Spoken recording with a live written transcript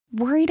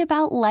Worried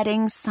about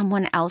letting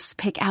someone else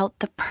pick out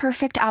the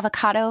perfect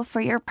avocado for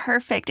your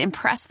perfect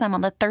impress them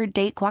on the third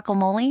date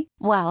guacamole?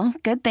 Well,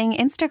 good thing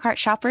Instacart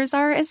shoppers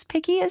are as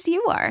picky as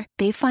you are.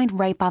 They find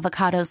ripe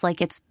avocados like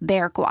it's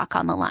their guac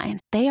on the line.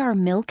 They are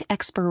milk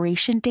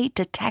expiration date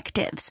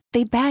detectives.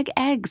 They bag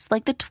eggs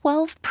like the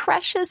 12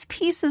 precious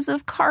pieces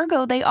of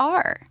cargo they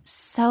are.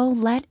 So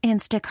let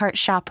Instacart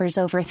shoppers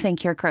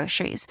overthink your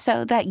groceries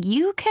so that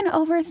you can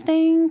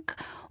overthink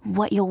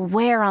what you'll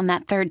wear on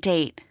that third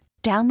date.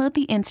 Download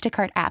the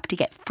Instacart app to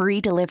get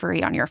free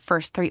delivery on your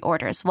first 3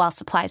 orders while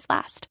supplies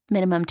last.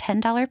 Minimum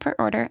 $10 per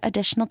order.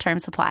 Additional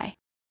terms apply.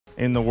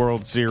 In the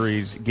World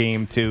Series,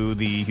 Game 2,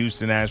 the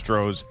Houston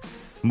Astros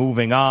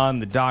moving on.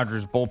 The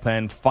Dodgers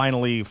bullpen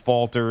finally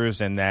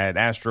falters, and that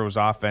Astros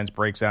offense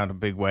breaks out in a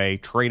big way,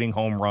 trading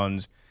home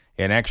runs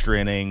in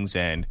extra innings.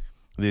 And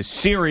this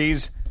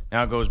series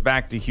now goes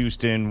back to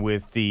Houston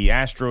with the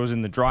Astros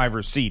in the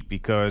driver's seat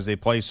because they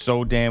play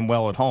so damn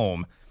well at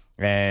home.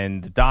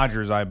 And the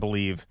Dodgers, I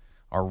believe,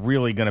 are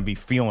really going to be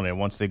feeling it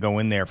once they go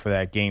in there for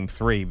that Game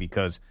 3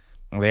 because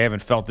they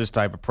haven't felt this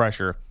type of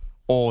pressure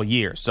all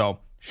year. So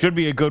should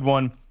be a good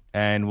one,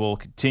 and we'll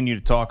continue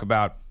to talk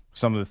about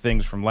some of the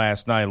things from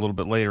last night a little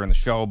bit later in the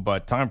show.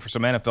 But time for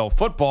some NFL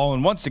football,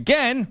 and once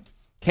again,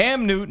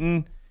 Cam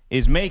Newton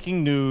is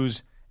making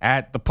news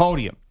at the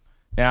podium.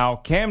 Now,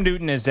 Cam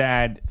Newton has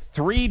had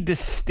 3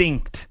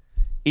 distinct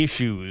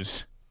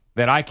issues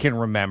that I can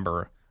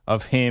remember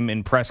of him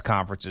in press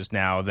conferences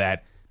now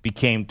that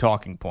became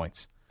talking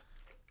points.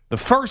 The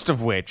first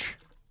of which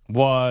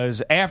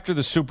was after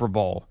the Super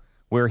Bowl,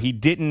 where he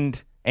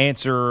didn't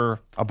answer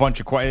a bunch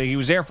of questions. He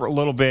was there for a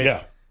little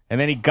bit, and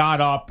then he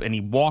got up and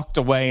he walked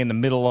away in the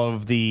middle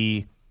of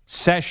the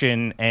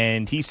session,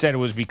 and he said it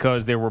was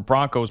because there were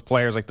Broncos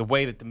players, like the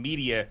way that the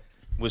media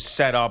was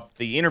set up,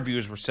 the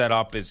interviews were set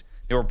up, is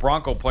there were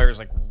Bronco players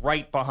like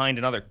right behind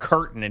another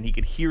curtain, and he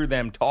could hear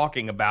them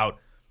talking about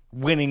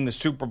winning the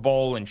Super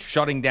Bowl and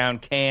shutting down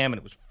Cam, and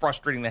it was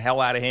frustrating the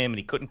hell out of him, and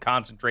he couldn't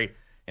concentrate.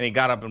 And he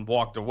got up and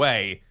walked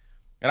away.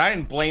 And I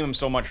didn't blame him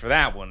so much for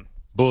that one.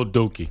 Bull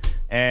dookie.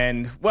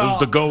 And, well... It was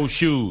the gold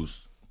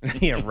shoes.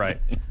 Yeah, right.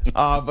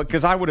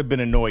 Because I would have been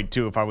annoyed,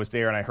 too, if I was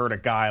there and I heard a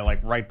guy, like,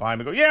 right behind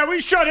me go, yeah,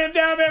 we shut him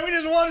down, man. We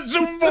just won the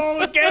Super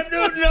Bowl. And Cam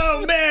Newton,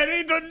 no, man,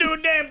 he didn't do a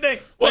damn thing.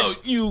 Well,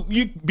 you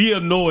be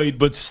annoyed,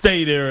 but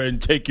stay there and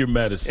take your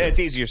medicine. Yeah, it's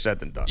easier said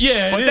than done.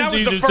 Yeah, but it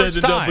is easier said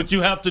than done, but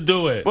you have to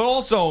do it. But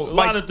also... A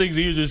lot of things are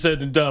easier said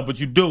than done, but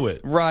you do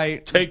it.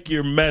 Right. Take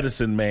your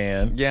medicine,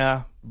 man.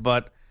 Yeah,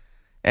 but...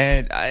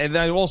 And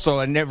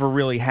I never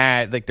really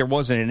had, like, there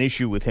wasn't an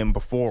issue with him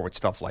before with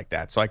stuff like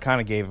that. So I kind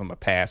of gave him a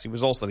pass. He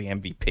was also the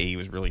MVP. He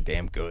was really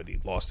damn good. He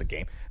lost the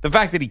game. The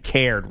fact that he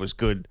cared was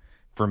good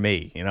for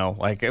me, you know.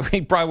 Like,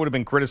 he probably would have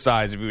been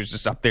criticized if he was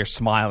just up there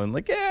smiling.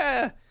 Like,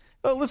 yeah,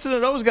 well, listen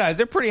to those guys.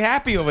 They're pretty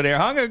happy over there.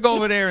 I'm going to go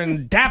over there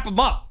and dap them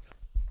up.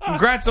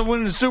 Congrats on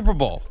winning the Super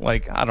Bowl.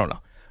 Like, I don't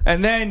know.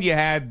 And then you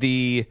had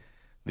the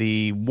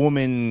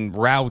woman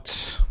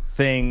routes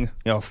thing,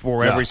 you know,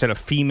 for every set of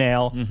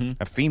female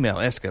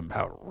ask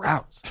about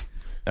routes.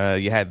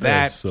 You had that.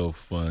 That's so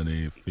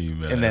funny,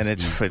 female. And then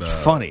it's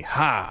funny.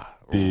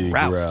 Big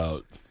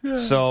route. Yeah.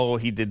 So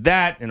he did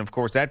that, and of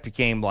course that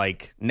became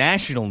like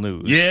national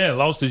news. Yeah,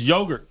 lost his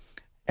yogurt.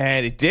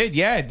 And it did,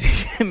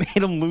 it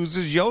made him lose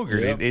his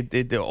yogurt. Yep.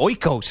 The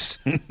Oikos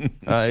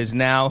is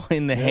now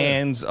in the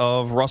hands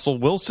of Russell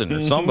Wilson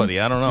or somebody.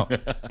 I don't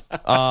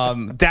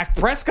know. Dak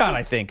Prescott,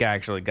 I think,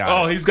 actually got it.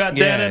 Oh, he's got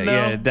Dannon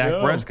now? Yeah,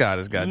 Dak Prescott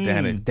has got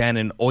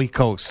Dannon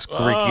Oikos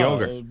Greek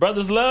yogurt.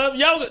 Brothers love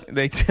yogurt.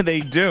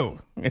 They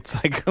do. It's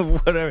like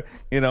whatever,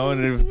 you know,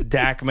 and if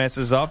Dak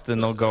messes up,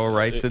 then they'll go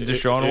right to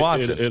Deshaun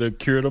Watson. It'll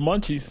cure the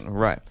munchies.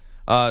 Right.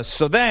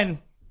 So then,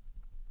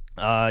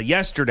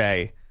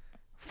 yesterday,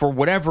 for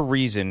whatever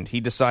reason, he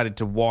decided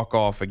to walk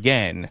off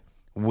again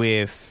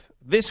with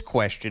this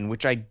question,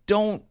 which I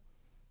don't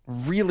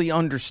really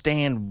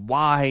understand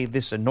why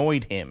this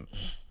annoyed him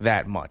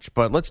that much.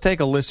 But let's take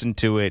a listen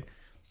to it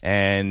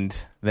and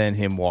then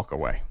him walk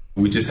away.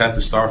 We just have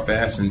to start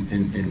fast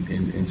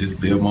and just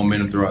build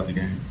momentum throughout the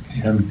game.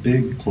 And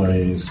big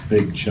plays,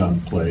 big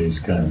chunk plays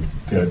kind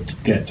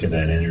of get to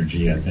that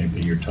energy, I think,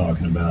 that you're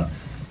talking about.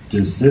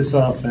 Does this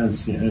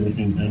offense,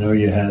 and I know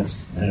you had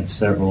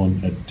several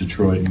at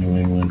Detroit and New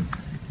England,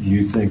 do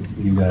you think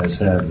you guys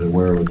have the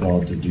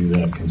wherewithal to do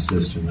that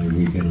consistently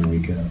week in and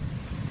week out?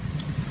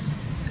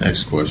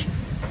 Next question.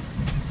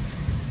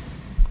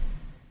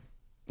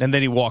 And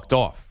then he walked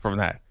off from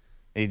that.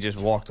 He just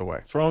walked away.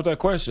 What's wrong with that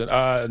question?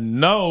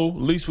 No, at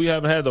least we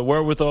haven't had the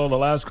wherewithal the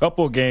last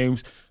couple of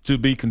games to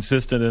be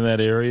consistent in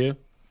that area.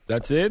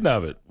 That's the end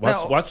of it.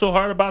 What's so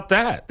hard about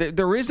that?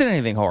 There isn't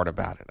anything hard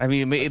about it. I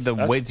mean,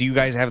 do you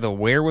guys have the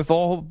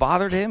wherewithal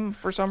bothered him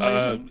for some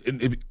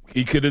reason?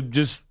 He could have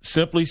just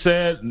simply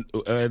said,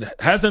 it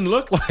hasn't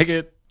looked like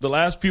it the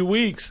last few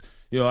weeks.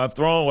 You know, I've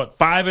thrown,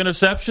 5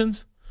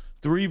 interceptions?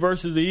 3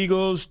 versus the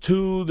Eagles,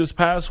 2 this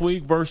past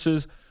week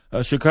versus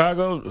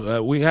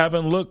Chicago. We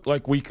haven't looked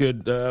like we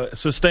could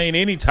sustain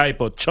any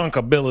type of chunk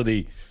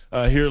ability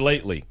here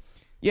lately.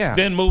 Yeah.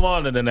 Then move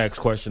on to the next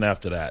question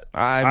after that.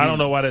 I don't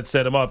know why that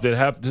set him up. Did it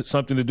have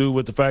something to do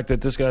with the fact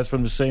that this guy's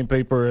from the same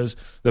paper as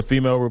the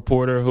female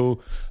reporter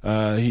who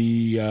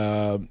he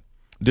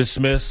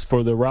dismissed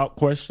for the route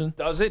question?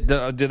 Does it?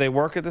 Do they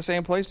work at the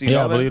same place? Do you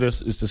know I that? believe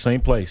it's the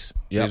same place.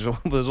 Yep.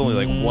 There's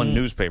only like one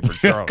newspaper in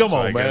Charlotte. Come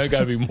on, man. There got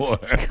to be more.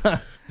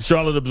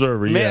 Charlotte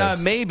Observer, yes.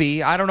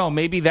 Maybe. I don't know.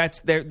 Maybe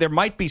that's there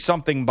might be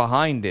something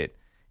behind it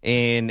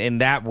in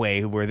that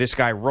way where this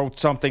guy wrote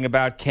something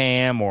about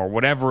Cam or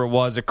whatever it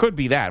was. It could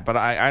be that, but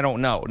I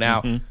don't know.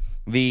 Now,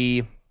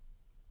 the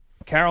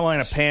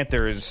Carolina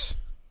Panthers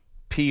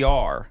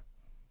PR,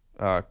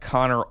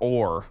 Connor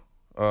Orr,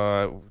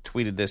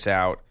 tweeted this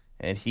out.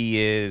 And he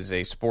is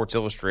a Sports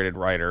Illustrated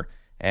writer,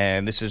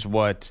 and this is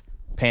what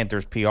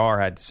Panthers PR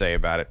had to say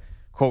about it.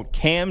 Quote,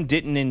 Cam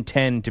didn't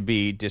intend to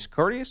be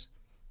discourteous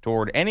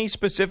toward any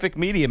specific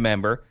media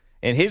member.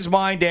 In his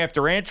mind,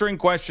 after answering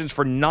questions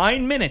for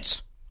 9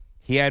 minutes,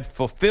 he had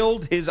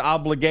fulfilled his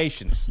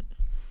obligations.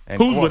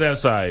 And who's quote, with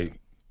SI?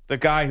 The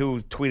guy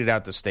who tweeted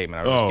out the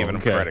statement. I was just giving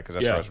him credit because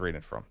that's where I was reading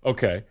it from.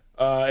 Okay.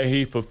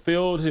 He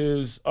fulfilled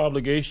his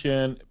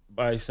obligation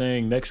by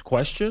saying, next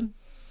question?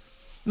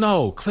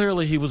 No,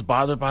 clearly he was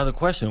bothered by the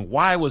question.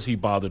 Why was he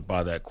bothered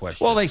by that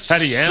question? Well,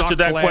 had he answered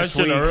that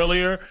question week.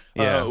 earlier?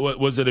 Yeah.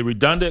 Was it a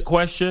redundant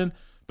question?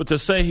 But to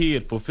say he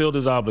had fulfilled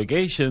his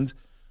obligations,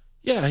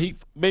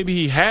 maybe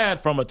he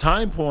had from a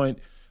time point,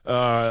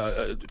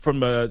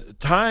 from a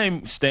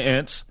time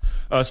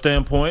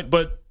standpoint,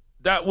 but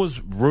that was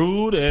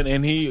rude,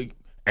 and he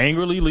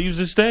angrily leaves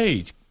the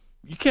stage.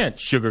 You can't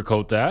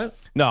sugarcoat that.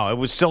 No, it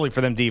was silly for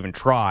them to even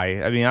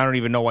try. I mean, I don't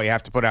even know why you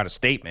have to put out a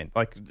statement.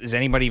 Like, is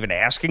anybody even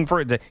asking for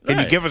it? Can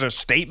you give us a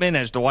statement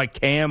as to why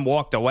Cam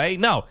walked away?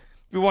 No.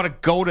 If you want to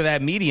go to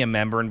that media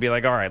member and be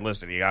like, all right,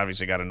 listen, you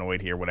obviously got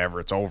annoyed here, whatever,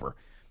 it's over.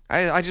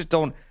 I just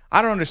don't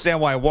understand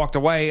why I walked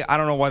away. I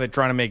don't know why they're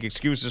trying to make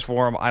excuses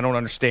for him. I don't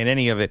understand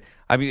any of it.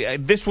 I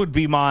mean, this would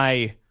be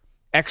my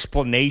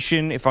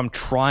explanation if I'm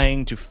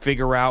trying to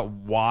figure out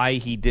why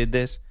he did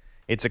this.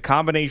 It's a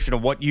combination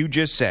of what you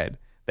just said,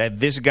 that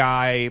this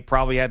guy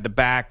probably had the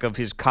back of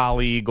his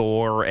colleague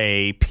or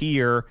a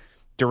peer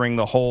during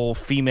the whole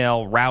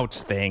female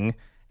routes thing,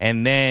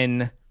 and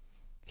then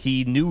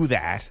he knew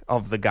that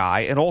of the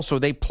guy. And also,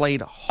 they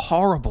played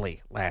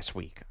horribly last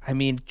week. I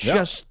mean,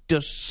 just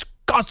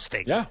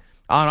disgusting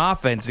on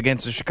offense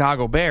against the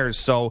Chicago Bears.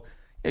 So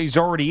he's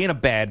already in a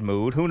bad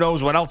mood. Who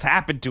knows what else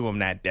happened to him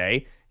that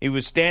day? He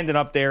was standing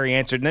up there. He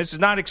answered, and this is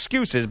not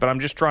excuses, but I'm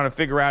just trying to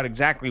figure out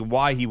exactly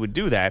why he would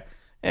do that.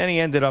 And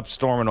he ended up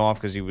storming off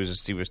because he was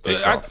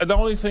ticked off. The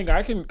only thing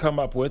I can come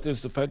up with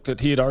is the fact that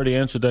he had already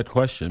answered that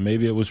question.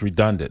 Maybe it was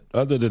redundant.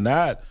 Other than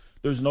that,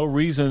 there's no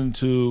reason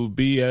to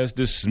be as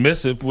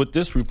dismissive with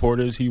this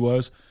reporter as he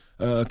was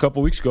a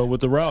couple weeks ago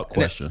with the route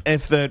question.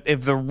 If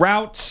the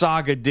route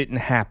saga didn't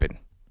happen,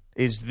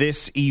 is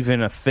this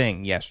even a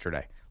thing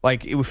yesterday?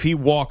 Like, if he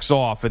walks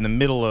off in the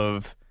middle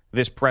of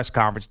this press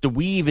conference, do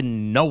we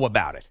even know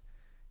about it?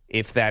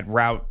 If that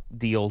route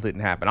deal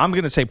didn't happen, I'm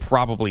going to say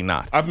probably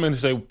not. I'm going to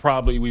say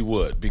probably we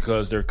would,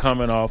 because they're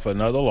coming off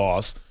another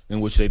loss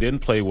in which they didn't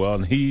play well,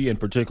 and he in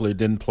particular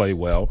didn't play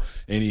well,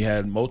 and he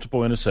had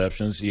multiple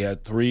interceptions. He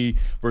had 3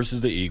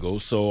 versus the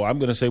Eagles, so I'm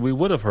going to say we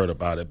would have heard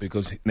about it,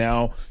 because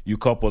now you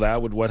couple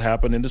that with what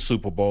happened in the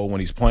Super Bowl. When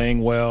he's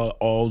playing well,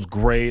 all's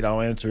great,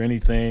 I'll answer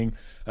anything.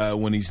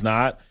 When he's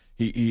not,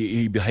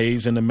 he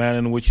behaves in the manner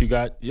in which he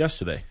got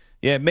yesterday.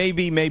 Yeah,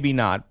 maybe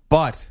not,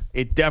 but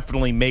it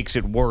definitely makes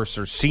it worse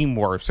or seem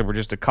worse that we're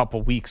just a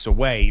couple weeks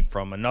away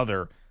from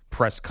another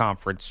press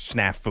conference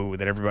snafu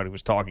that everybody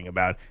was talking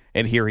about,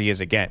 and here he is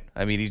again.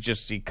 I mean,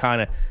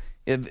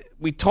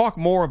 we talk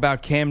more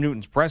about Cam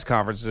Newton's press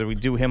conferences than we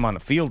do him on the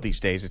field these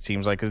days, it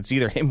seems like, because it's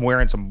either him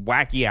wearing some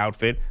wacky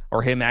outfit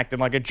or him acting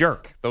like a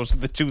jerk. Those are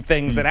the two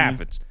things that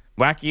happens.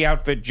 Wacky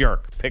outfit,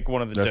 jerk. Pick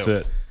one of the two. That's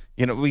it.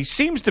 You know, he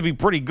seems to be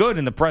pretty good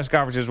in the press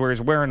conferences where he's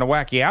wearing the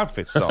wacky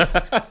outfits, though.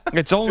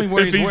 It's only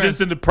where if he's wearing...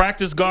 just in the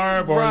practice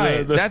garb. Or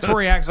right. That's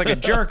where he acts like a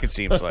jerk, it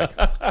seems like.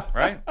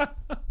 Right?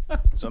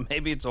 So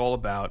maybe it's all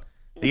about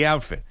the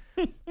outfit.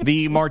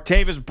 The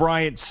Martavis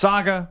Bryant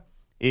saga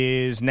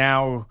is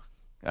now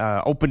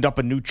opened up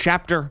a new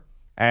chapter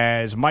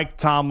as Mike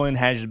Tomlin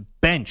has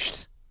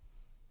benched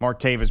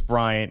Martavis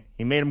Bryant.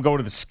 He made him go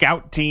to the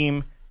scout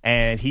team,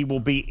 and he will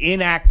be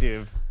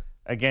inactive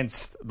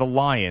against the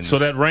Lions. So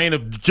that reign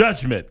of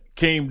judgment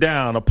came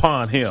down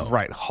upon him.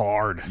 Right,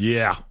 hard.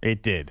 Yeah.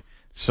 It did.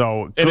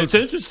 So, and it's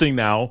interesting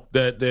now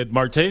that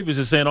Martavis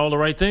is saying all the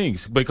right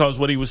things, because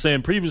what he was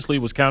saying previously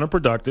was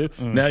counterproductive.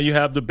 Now you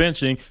have the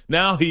benching.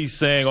 Now he's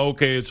saying,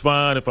 okay, it's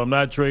fine. If I'm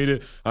not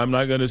traded, I'm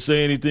not going to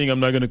say anything. I'm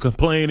not going to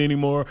complain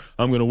anymore.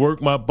 I'm going to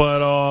work my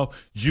butt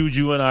off.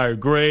 Juju and I are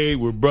great.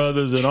 We're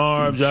brothers in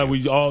arms.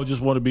 We all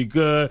just want to be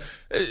good.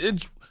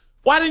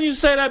 Why didn't you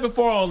say that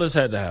before all this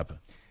had to happen?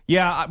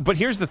 Yeah, but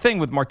here's the thing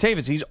with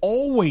Martavis. He's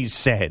always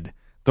said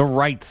the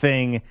right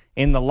thing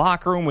in the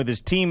locker room with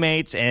his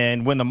teammates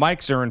and when the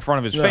mics are in front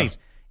of his face.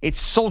 It's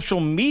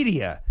social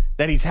media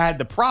that he's had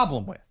the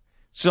problem with.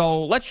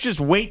 So let's just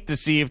wait to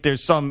see if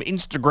there's some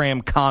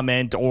Instagram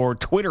comment or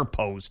Twitter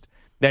post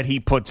that he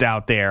puts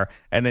out there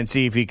and then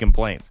see if he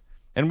complains.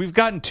 And we've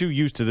gotten too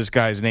used to this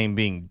guy's name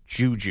being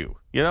Juju.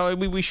 You know,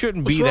 we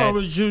shouldn't be that. What's wrong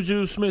with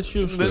Juju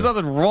Smith-Schuster? There's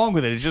nothing wrong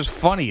with it. It's just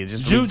funny. It's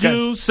just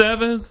Juju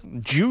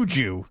 7th?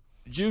 Juju.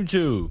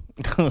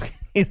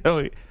 You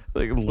know,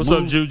 like what's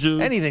up, Juju?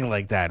 Anything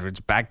like that. It's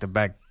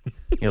back-to-back,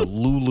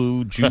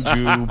 Lulu,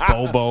 Juju,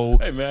 Bobo.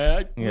 Hey, man,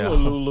 I knew a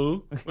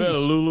Lulu. We had a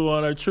Lulu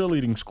on our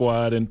cheerleading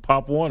squad and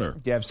Pop Warner.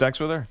 Did you have sex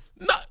with her?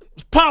 No,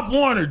 Pop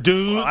Warner,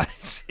 dude. I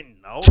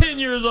didn't know. 10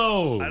 years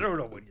old. I don't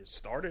know when you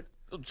started.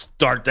 Don't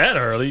start that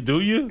early,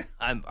 do you?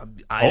 I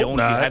don't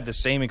have the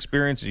same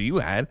experience as you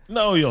had.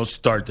 No, you don't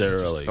start that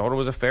early. Thought it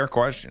was a fair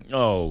question.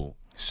 Oh.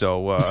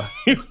 So,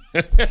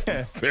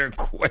 fair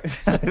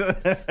question.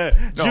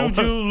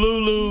 Juju,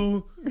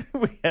 Lulu.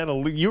 We had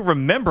you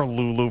remember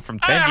Lulu from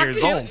 10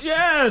 years old?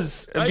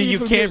 Yes. I mean, you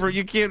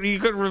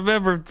couldn't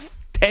remember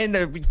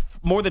 10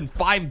 more than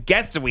 5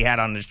 guests that we had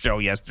on the show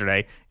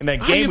yesterday. In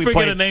that game, we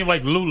forget a name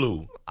like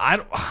Lulu.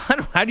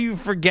 How do you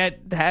forget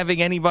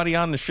having anybody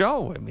on the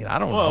show? I mean, I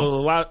don't know. A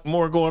lot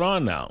more going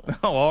on now.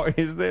 Oh,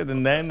 is there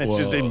than then? It's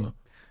just a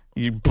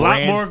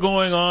lot more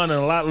going on and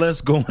a lot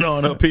less going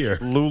on up here.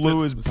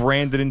 Lulu is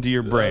branded into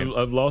your brain.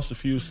 I've lost a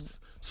few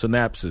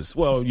synapses.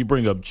 Well, you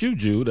bring up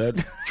Juju,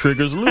 that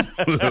triggers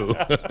Lulu.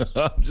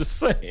 I'm just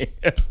saying.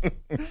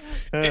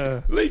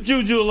 Leave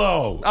Juju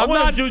alone. I'm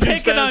not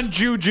picking on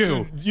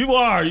Juju. You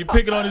are. You're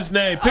picking on his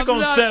name. Pick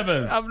on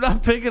 7th. I'm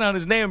not picking on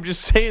his name. I'm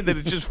just saying that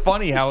it's just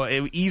funny how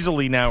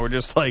easily now we're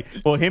just like,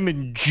 well, him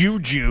and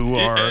Juju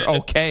are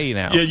okay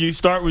now. Yeah, you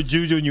start with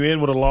Juju and you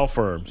end with a law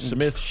firm.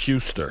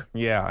 Smith-Schuster.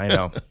 Yeah, I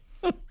know.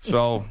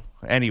 So,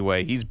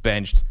 anyway, he's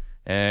benched,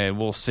 and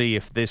we'll see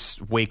if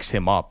this wakes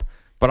him up.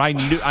 But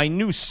I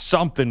knew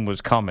something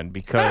was coming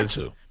because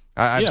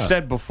I've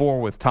said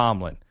before with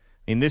Tomlin,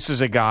 I mean, this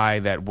is a guy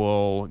that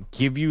will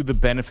give you the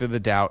benefit of the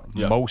doubt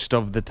most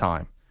of the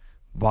time.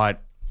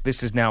 But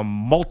this is now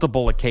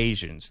multiple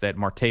occasions that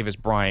Martavis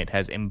Bryant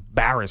has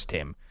embarrassed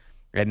him,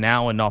 and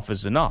now enough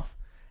is enough.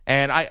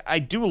 And I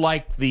do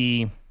like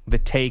the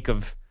take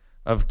of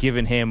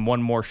giving him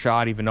one more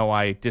shot, even though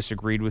I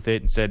disagreed with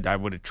it and said I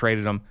would have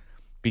traded him,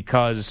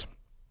 because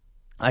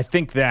I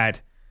think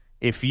that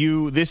if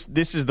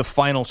this is the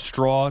final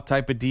straw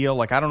type of deal.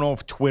 Like, I don't know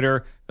if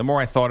Twitter, the more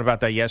I thought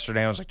about that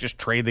yesterday, I was like, just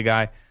trade the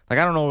guy. Like,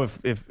 I don't know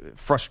if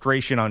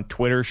frustration on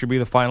Twitter should be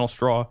the final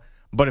straw,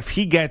 but if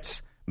he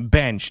gets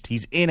benched,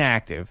 he's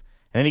inactive,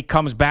 and then he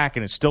comes back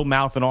and is still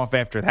mouthing off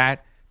after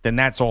that, then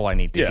that's all I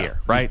need to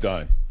hear, right? He's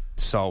done.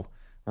 So,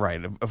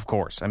 right, of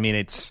course. I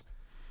mean,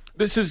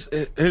 this is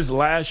his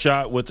last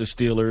shot with the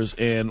Steelers,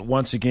 and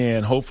once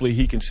again, hopefully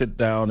he can sit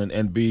down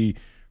and be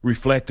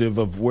reflective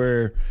of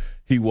where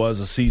he was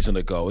a season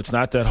ago. It's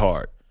not that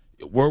hard.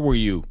 Where were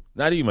you?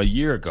 Not even a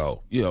year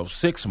ago,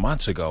 6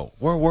 months ago.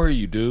 Where were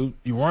you, dude?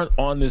 You weren't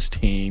on this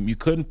team. You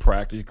couldn't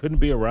practice. You couldn't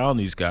be around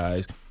these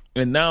guys.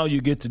 And now you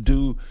get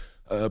to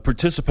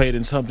participate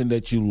in something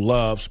that you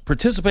love,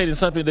 participate in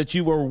something that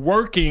you were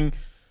working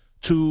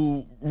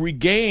to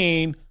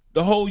regain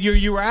the whole year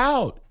you were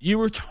out. You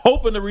were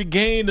hoping to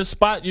regain the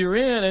spot you're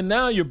in, and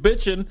now you're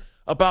bitching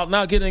about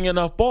not getting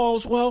enough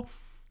balls. Well,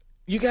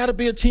 you got to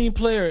be a team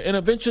player, and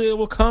eventually it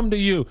will come to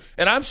you.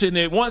 And I'm sitting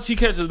there, once he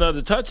catches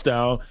another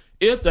touchdown,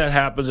 if that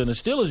happens in the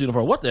Steelers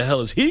uniform, what the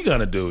hell is he going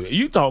to do?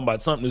 You talking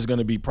about something that's going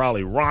to be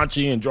probably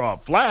raunchy and draw a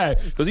flag,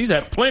 because he's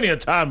had plenty of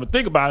time to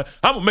think about it.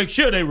 I'm going to make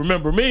sure they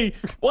remember me.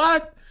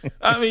 What?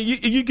 I mean,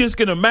 you just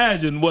can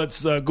imagine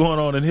what's going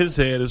on in his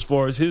head as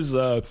far as his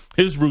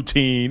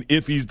routine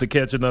if he's to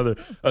catch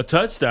a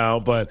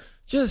touchdown. But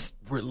just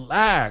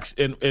relax,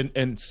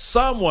 and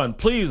someone,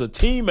 please, a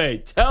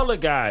teammate, tell the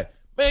guy,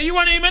 man, you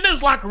weren't even in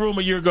this locker room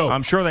a year ago.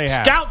 I'm sure they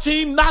have. Scout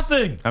team,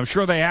 nothing. I'm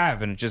sure they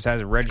have, and it just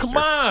hasn't registered.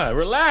 Come on,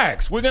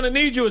 relax. We're going to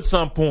need you at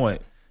some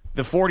point.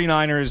 The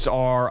 49ers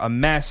are a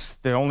mess.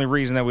 The only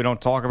reason that we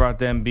don't talk about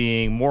them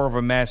being more of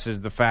a mess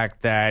is the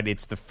fact that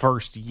it's the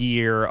first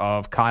year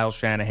of Kyle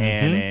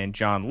Shanahan and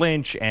John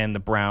Lynch, and the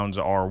Browns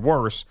are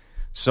worse,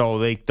 so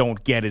they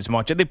don't get as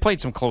much. They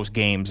played some close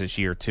games this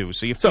year, too.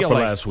 So you Except feel for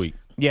like, last week.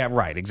 Yeah,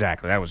 right,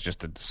 exactly. That was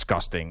just a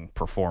disgusting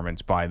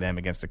performance by them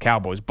against the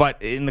Cowboys.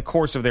 But in the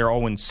course of their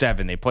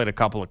 0-7, they played a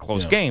couple of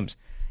close games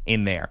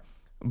in there.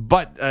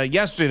 But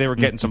yesterday they were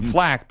getting some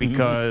flack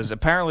because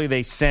apparently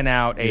they sent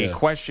out a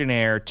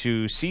questionnaire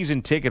to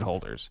season ticket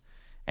holders.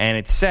 And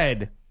it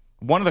said,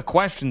 one of the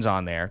questions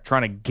on there,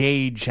 trying to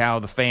gauge how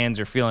the fans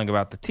are feeling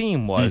about the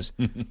team, was,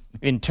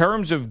 in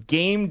terms of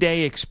game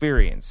day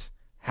experience,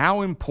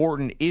 how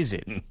important is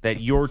it that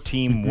your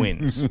team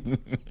wins?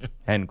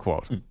 End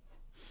quote.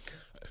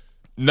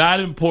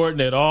 Not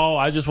important at all.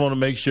 I just want to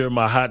make sure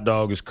my hot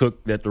dog is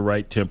cooked at the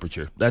right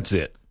temperature. That's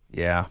it.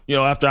 Yeah.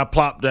 After I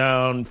plop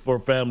down for a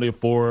family of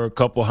 4, a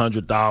couple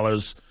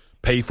 $100,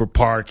 pay for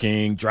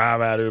parking, drive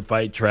out here,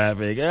 fight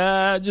traffic,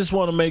 I just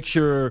want to make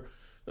sure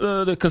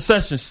the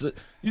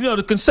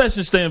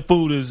concession stand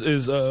food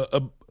is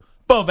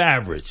above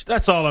average.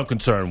 That's all I'm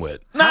concerned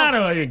with. Not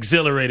an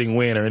exhilarating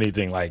win or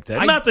anything like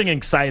that. Nothing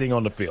exciting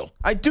on the field.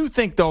 I do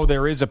think, though,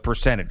 there is a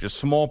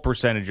small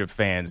percentage of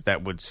fans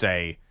that would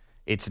say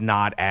it's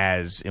not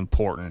as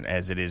important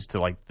as it is to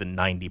like the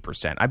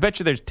 90%. I bet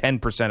you there's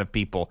 10% of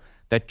people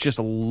that just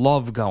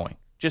love going.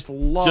 Just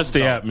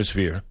the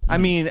atmosphere. I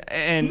mean,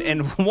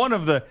 and one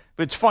of the,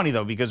 it's funny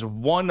though, because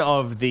one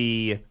of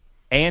the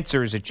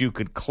answers that you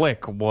could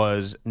click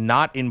was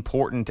not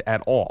important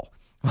at all.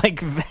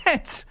 Like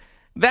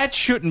that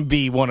shouldn't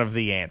be one of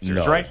the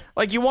answers, right?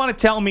 Like you want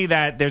to tell me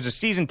that there's a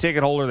season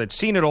ticket holder that's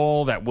seen it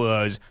all, that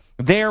was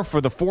there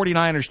for the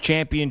 49ers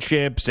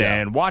championships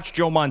and watched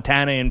Joe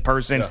Montana in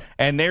person,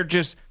 and they're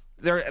just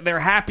they're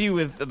happy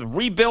with the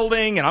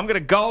rebuilding, and I'm going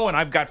to go, and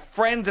I've got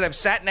friends that I've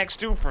sat next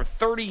to for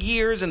 30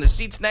 years in the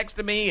seats next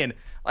to me, and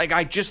like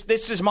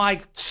this is my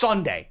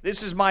Sunday.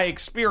 This is my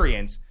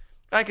experience.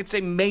 I could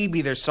say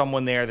maybe there's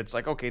someone there that's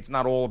like, okay, it's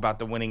not all about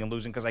the winning and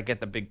losing because I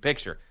get the big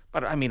picture.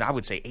 But, I mean, I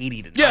would say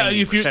 80 to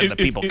 90% of the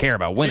people care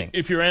about winning.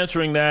 If you're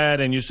answering that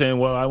and you're saying,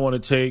 well, I want to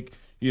take,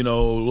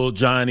 little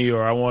Johnny,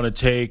 or I want to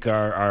take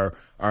our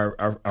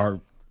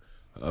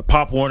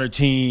Pop Warner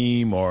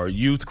team or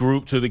youth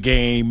group to the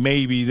game,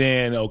 maybe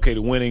then, okay,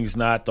 the winning's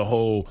not the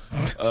whole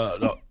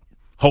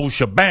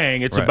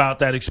shebang. It's about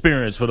that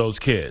experience for those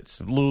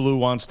kids. Lulu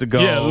wants to go,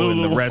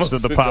 and the rest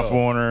of the Pop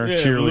Warner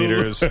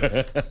cheerleaders,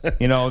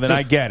 then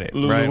I get it.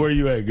 Lulu, right? where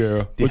you at,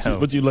 girl?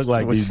 What you look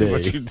like these days?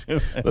 What you do?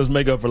 Let's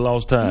make up for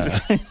lost time.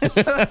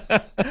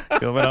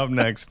 Coming up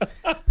next,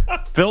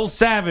 Phil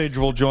Savage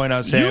will join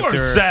us. You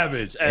after, are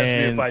savage. Ask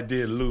me if I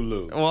did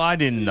Lulu. Well, I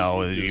didn't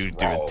know you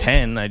do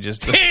 10. I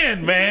just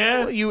 10,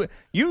 man. You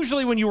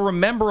usually when you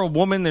remember a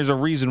woman, there's a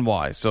reason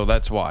why. So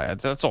that's why.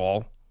 That's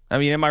all. I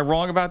mean, am I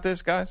wrong about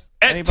this, guys?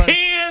 At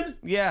 10?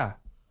 Yeah.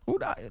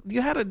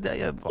 You had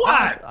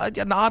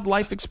an odd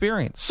life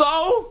experience.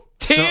 So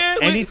 10.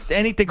 So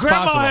anything's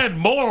Grandma possible. had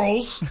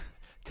morals.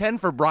 10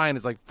 for Brian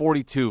is like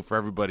 42 for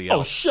everybody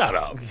else. Oh, shut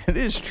up. It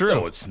is true.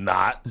 No, it's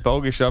not.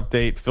 Bogus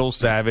update, Phil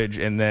Savage,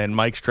 and then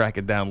Mike's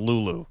tracking down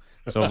Lulu.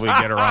 So we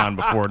get her on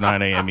before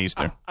 9 a.m.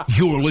 Eastern.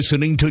 You're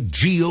listening to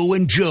Gio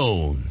and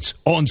Jones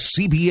on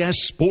CBS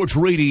Sports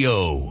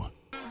Radio.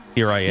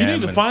 Here I am. You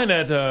need to find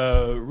that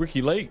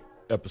Ricky Lake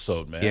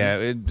episode, man.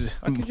 Yeah.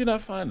 How could you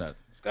not find that?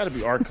 It's got to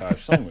be archived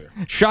somewhere.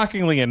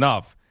 Shockingly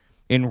enough,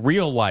 in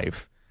real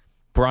life,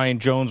 Brian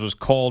Jones was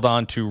called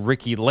on to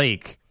Ricky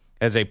Lake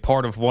as a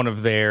part of one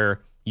of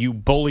their You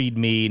Bullied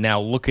Me, Now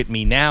Look at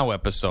Me Now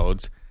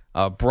episodes.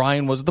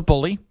 Brian was the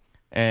bully.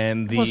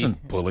 And I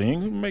wasn't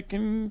bullying. I'm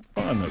making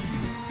fun of you.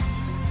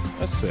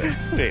 That's it.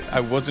 Wait, I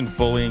wasn't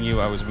bullying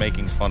you. I was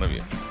making fun of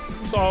you.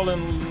 It's all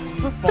in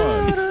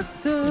fun.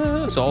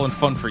 It's all in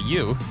fun for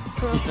you.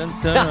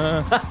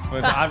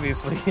 But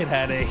obviously it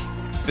had a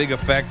big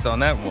effect on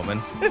that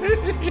woman.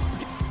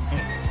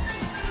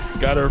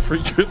 Got her a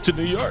free trip to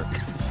New York.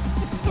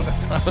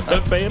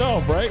 That paid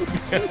off, right?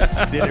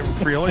 Did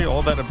it really?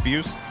 All that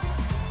abuse?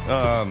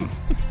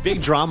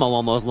 Big drama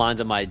along those lines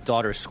at my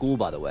daughter's school,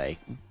 by the way.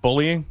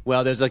 Bullying?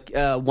 Well, there's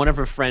one of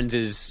her friends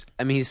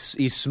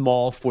he's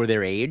small for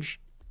their age,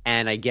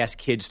 and I guess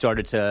kids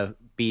started to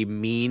be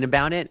mean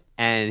about it,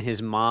 and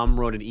his mom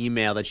wrote an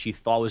email that she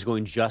thought was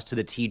going just to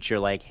the teacher,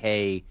 like,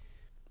 hey,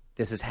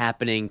 this is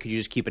happening. Could you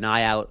just keep an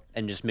eye out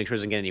and just make sure it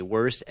doesn't get any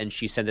worse? And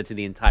she sent it to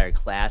the entire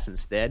class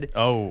instead.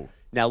 Oh.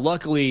 Now,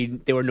 luckily,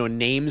 there were no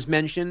names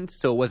mentioned,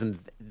 so it wasn't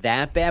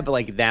that bad, but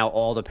like now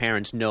all the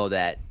parents know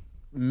that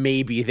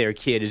maybe their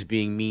kid is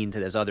being mean to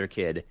this other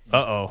kid.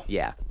 Uh-oh.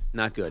 Yeah,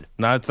 not good.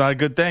 No, it's not a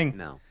good thing.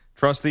 No.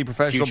 Trust the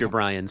professional. Future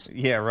Bryans.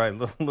 Yeah, right.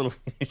 Little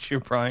future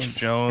Brian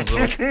Jones.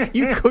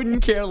 You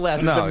couldn't care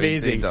less. No, it's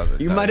amazing. he doesn't.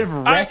 You might have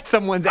wrecked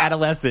someone's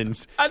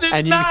adolescence. I did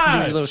and not. And you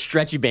need a little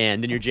stretchy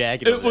band in your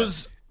jacket. It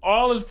was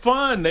all as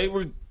fun. They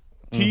were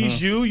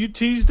tease you, you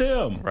tease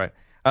them. Right.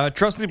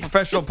 Trust the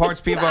professional parts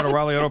people at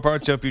O'Reilly Auto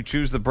Parts help you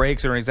choose the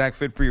brakes that are an exact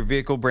fit for your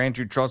vehicle. Brand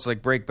you trust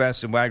like Brake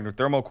Best and Wagner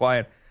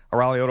Thermoquiet.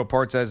 O'Reilly Auto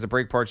Parts has the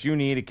brake parts you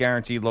need at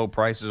guaranteed low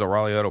prices.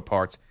 O'Reilly Auto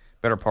Parts.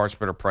 Better parts,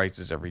 better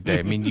prices every day.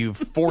 I mean, you've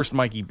forced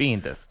Mikey B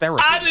into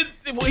therapy. I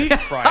didn't.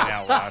 Crying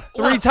out loud.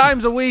 3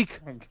 times a week.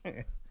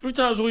 3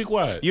 times a week,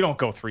 what? You don't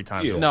go 3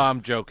 times a week. No,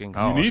 I'm joking.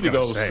 Oh, You need to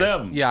go say.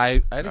 7. Yeah,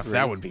 I agree.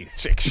 That would be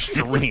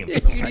extreme.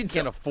 I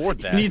can't afford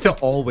that. You need to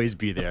always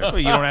be there.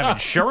 You don't have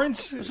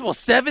insurance? Well,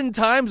 7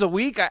 times a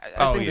week? I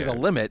think there's a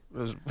limit.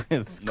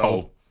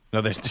 No.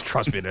 No,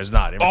 trust me, there's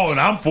not. Oh, and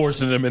I'm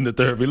forcing them into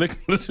therapy.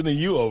 Listen to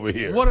you over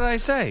here. What did I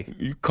say?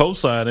 You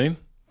co-signing.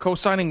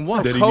 Co-signing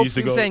what? That he needs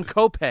to go. saying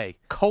copay.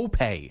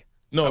 Copay.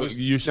 No,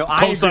 you're No,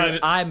 I agree. co-signing.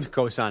 I'm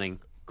co-signing.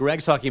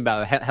 Greg's talking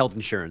about health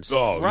insurance.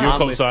 Oh, Right. you're I'm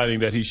with-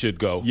 co-signing that he should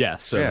go.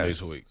 Yes. 7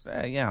 days a week.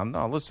 Yeah,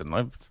 no, listen,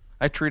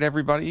 I treat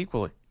everybody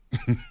equally.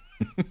 I'm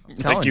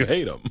telling Like you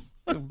hate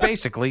him.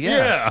 Basically,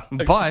 yeah.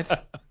 Yeah.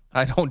 But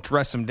I don't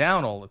dress them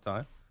down all the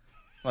time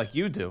like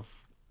you do.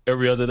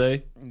 Every other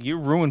day. You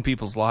ruin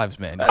people's lives,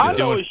 man.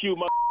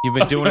 You've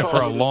been doing it for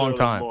a long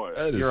time.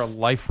 That is- You're a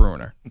life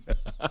ruiner.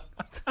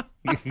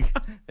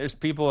 There's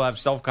people who have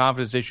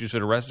self-confidence issues for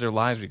the rest of their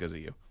lives because of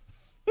you.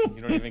 You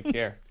don't even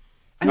care.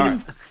 I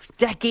mean,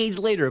 decades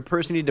later, a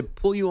person needed to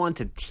pull you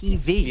onto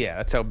TV. Yeah,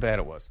 that's how bad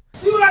it was.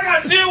 See what I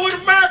got to deal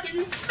with, America,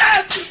 you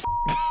nasty.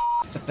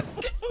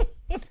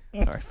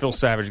 All right, Phil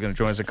Savage is going to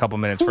join us in a couple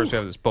minutes. First, we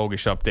have this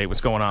Bogish update.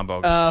 What's going on,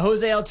 Bogish?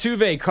 Jose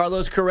Altuve,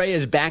 Carlos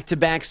Correa's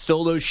back-to-back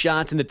solo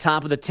shots in the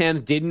top of the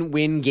 10th didn't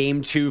win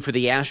Game 2 for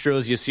the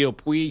Astros. Yasiel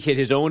Puig hit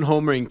his own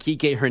homer, and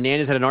Kike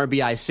Hernandez had an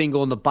RBI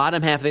single in the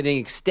bottom half of the inning,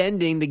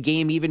 extending the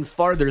game even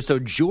farther. So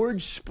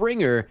George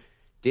Springer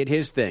did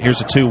his thing.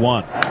 Here's a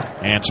 2-1.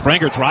 And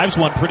Springer drives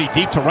one pretty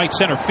deep to right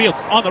center field.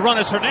 On the run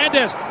is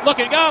Hernandez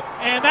looking up,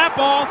 and that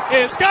ball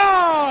is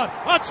gone!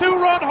 A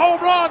 2-run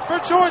home run for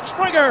George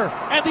Springer,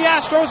 and the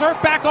Astros are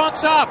back on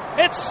top.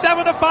 It's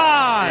 7-5.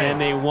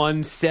 And they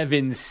won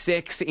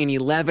 7-6 in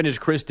 11 as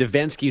Chris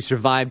Davinsky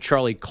survived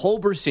Charlie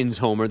Culberson's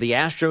homer. The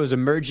Astros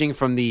emerging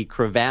from the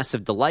crevasse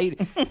of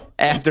delight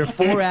after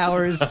 4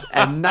 hours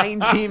and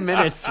 19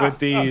 minutes with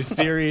the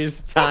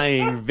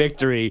series-tying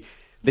victory.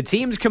 The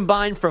teams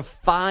combined for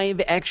 5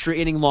 extra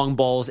inning long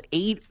balls,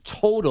 8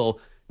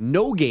 total.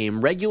 No game,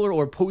 regular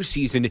or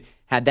postseason,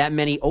 had that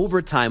many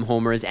overtime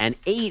homers, and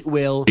 8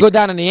 will go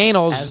down in the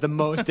annals as the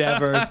most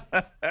ever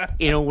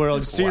in a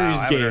World Series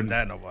I haven't game. heard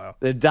that in a while.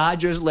 The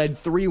Dodgers led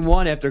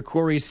 3-1 after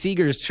Corey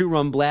Seager's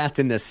 2-run blast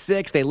in the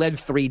 6th. They led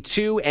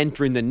 3-2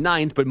 entering the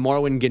 9th, but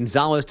Marwin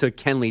Gonzalez took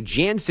Kenley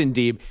Jansen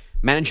deep.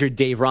 Manager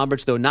Dave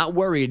Roberts, though, not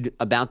worried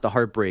about the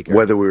heartbreaker.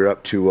 Whether we were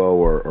up 2-0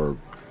 or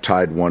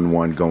tied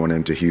 1-1 going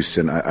into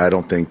Houston, I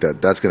don't think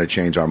that's going to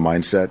change our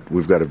mindset.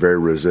 We've got a very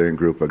resilient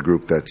group, a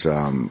group that's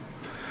a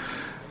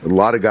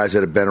lot of guys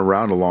that have been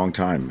around a long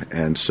time,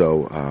 and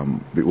so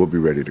we'll be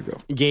ready to go.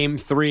 Game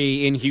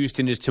 3 in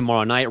Houston is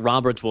tomorrow night.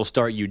 Roberts will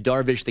start Yu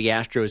Darvish. The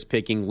Astros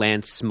picking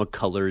Lance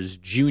McCullers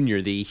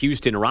Jr. The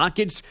Houston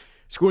Rockets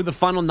scored the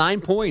final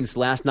 9 points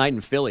last night in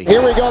Philly.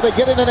 Here we go. They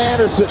get it in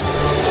Anderson.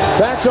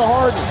 Back to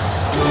Harden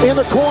in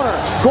the corner.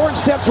 Gordon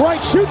steps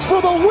right, shoots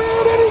for the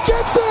win, and he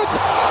gets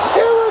it!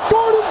 Eric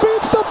Gordon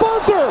beats the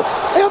buzzer,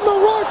 and the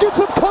Rockets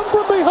have come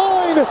from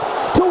behind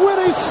to win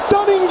a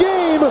stunning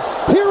game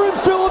here in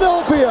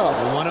Philadelphia.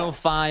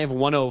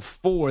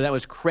 105-104. That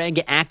was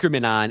Craig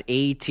Ackerman on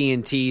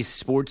AT&T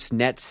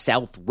Sportsnet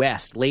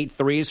Southwest. Late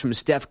threes from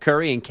Steph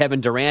Curry and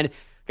Kevin Durant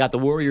got the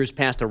Warriors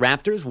past the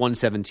Raptors,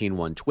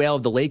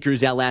 117-112. The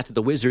Lakers outlasted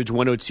the Wizards,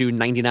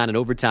 102-99 in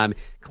overtime.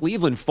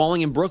 Cleveland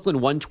falling in Brooklyn,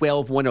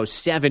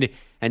 112-107.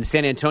 And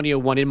San Antonio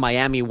won in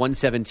Miami,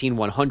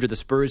 117-100. The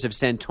Spurs have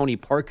sent Tony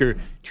Parker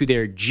to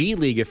their G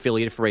League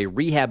affiliate for a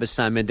rehab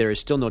assignment. There is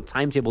still no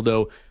timetable,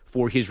 though,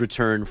 for his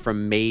return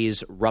from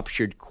May's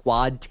ruptured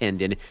quad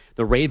tendon.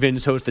 The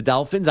Ravens host the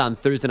Dolphins on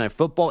Thursday Night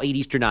Football, 8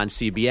 Eastern on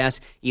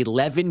CBS.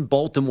 11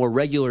 Baltimore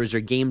regulars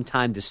are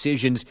game-time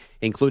decisions,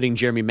 including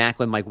Jeremy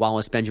Maclin, Mike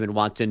Wallace, Benjamin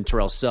Watson,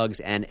 Terrell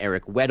Suggs, and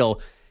Eric Weddle.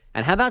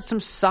 And how about some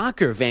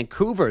soccer?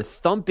 Vancouver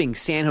thumping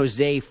San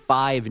Jose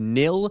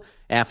 5-0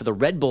 after the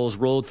Red Bulls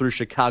rolled through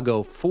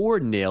Chicago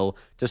 4-0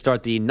 to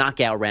start the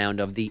knockout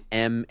round of the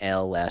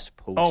MLS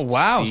postseason. Oh,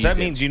 wow. So that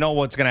means you know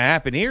what's going to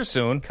happen here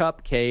soon.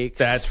 Cupcakes.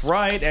 That's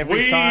right.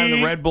 Every time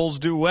the Red Bulls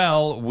do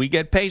well, we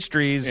get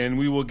pastries. And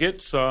we will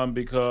get some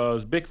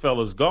because Big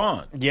Fella's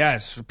gone.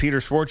 Yes.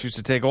 Peter Schwartz used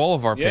to take all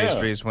of our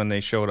pastries when they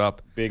showed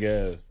up. Big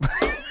ass.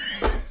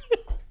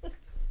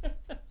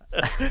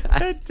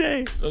 That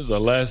day. That was the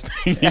last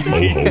thing he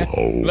needed.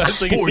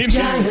 Last thing he needed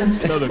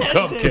was another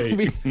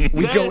cupcake.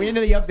 we go into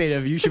the update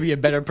of you should be a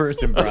better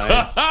person,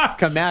 Brian.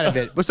 Come out of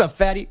it. What's up,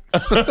 fatty?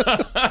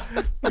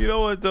 You know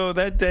what, though?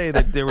 That day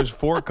that there was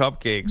 4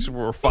 cupcakes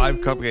or 5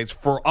 cupcakes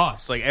for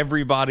us, like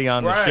everybody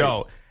on the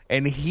show.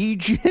 And he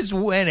just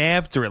went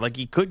after it like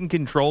he couldn't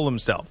control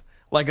himself.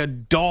 Like a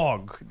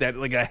dog that,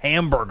 like a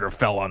hamburger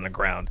fell on the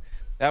ground.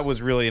 That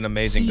was really an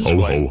amazing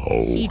display.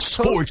 Ho, ho.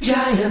 Sports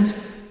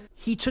Giants.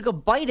 He took a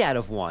bite out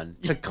of one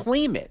to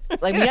claim it.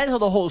 Like, we had to tell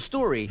the whole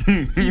story.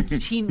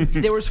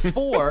 There was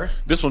 4.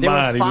 This one there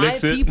mine. were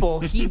 5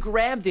 people. He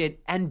grabbed it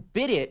and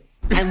bit it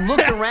and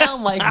looked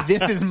around like,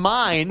 this is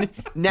mine.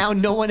 Now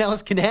no one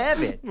else can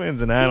have it.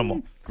 Man's an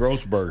animal.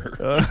 Gross burger.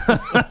 All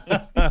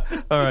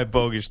right,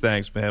 Bogish,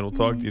 thanks, man. We'll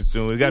talk to you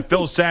soon. We've got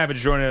Phil Savage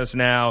joining us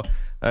now.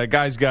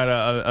 Guy's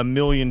got a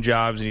million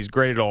jobs, and he's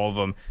great at all of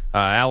them.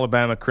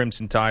 Alabama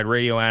Crimson Tide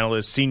radio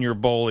analyst, Senior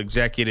Bowl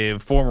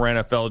executive, former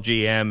NFL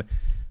GM.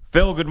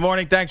 Phil, good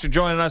morning. Thanks for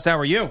joining us. How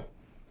are you?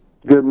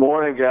 Good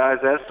morning, guys.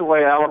 That's the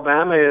way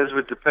Alabama is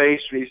with the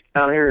pastries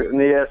down here in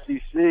the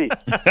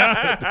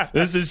SEC.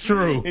 This is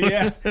true.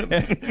 Yeah.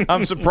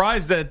 I'm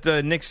surprised that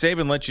Nick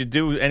Saban let you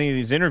do any of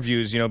these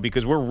interviews,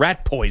 because we're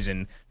rat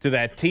poison to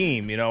that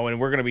team, and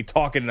we're going to be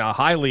talking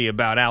highly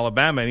about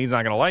Alabama, and he's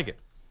not going to like it.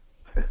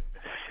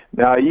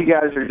 No, you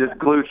guys are just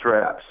glue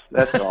traps.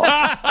 That's all.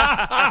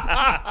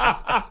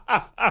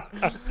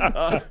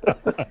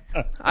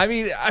 I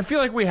mean, I feel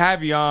like we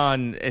have you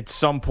on at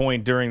some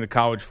point during the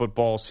college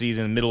football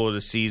season, middle of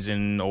the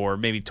season, or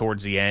maybe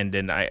towards the end,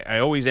 and I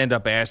always end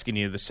up asking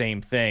you the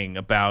same thing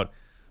about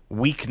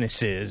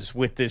weaknesses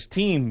with this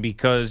team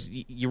because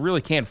you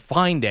really can't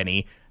find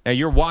any. Now,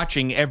 you're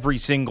watching every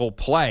single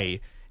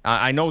play.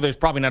 I know there's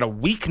probably not a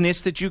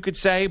weakness that you could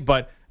say,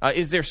 but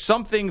is there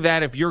something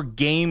that if you're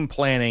game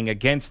planning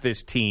against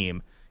this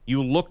team,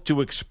 you look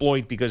to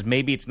exploit because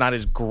maybe it's not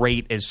as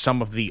great as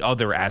some of the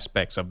other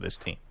aspects of this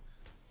team?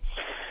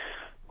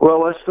 Well,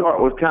 let's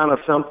start with kind of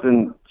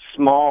something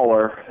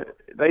smaller.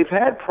 They've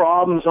had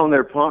problems on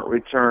their punt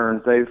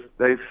returns.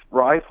 They've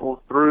rifled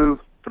through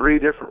 3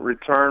 different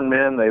return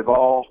men. They've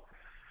all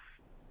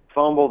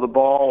fumbled the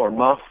ball or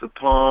muffed the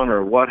punt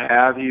or what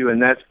have you, and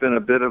that's been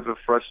a bit of a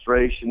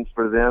frustration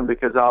for them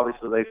because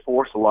obviously they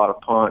force a lot of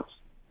punts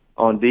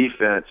on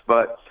defense.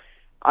 But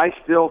I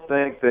still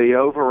think the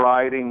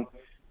overriding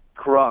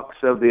crux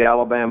of the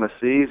Alabama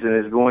season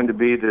is going to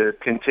be the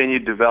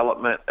continued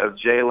development of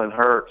Jalen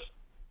Hurts.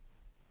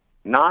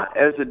 Not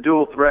as a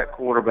dual threat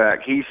quarterback.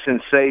 He's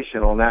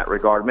sensational in that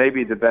regard,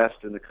 maybe the best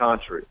in the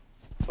country,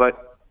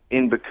 but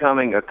in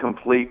becoming a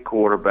complete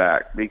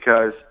quarterback,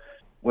 because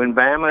when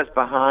Bama's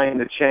behind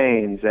the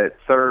chains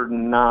at 3rd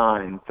and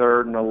 9,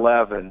 3rd and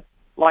 11,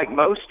 like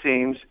most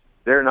teams,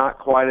 they're not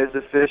quite as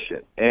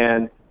efficient.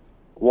 And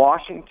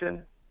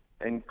Washington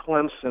and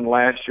Clemson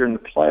last year in the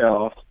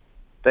playoffs,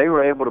 they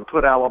were able to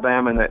put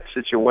Alabama in that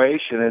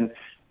situation, and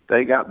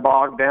they got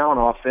bogged down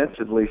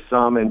offensively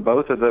some in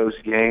both of those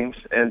games,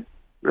 and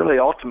really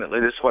ultimately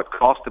this is what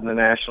cost them the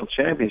national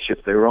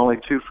championship. They were only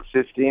 2 for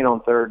 15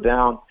 on 3rd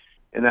down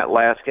in that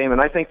last game,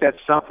 and I think that's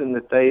something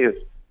that they have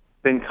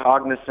been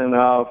cognizant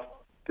of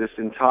this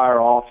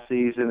entire off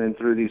season and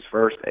through these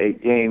first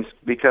 8 games,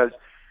 because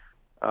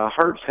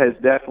Hurts has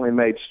definitely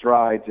made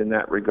strides in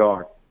that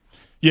regard.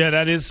 Yeah,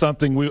 that is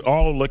something we're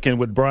all looking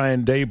with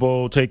Brian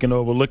Daboll taking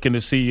over, looking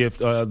to see if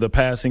the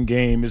passing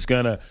game is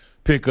going to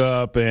pick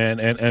up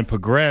and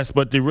progress,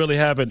 but they really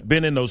haven't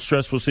been in those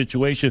stressful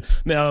situations.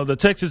 Now, the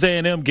Texas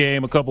A&M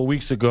game a couple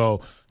weeks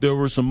ago, there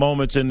were some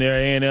moments in there.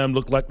 A&M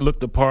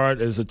looked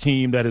apart as a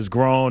team that has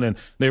grown, and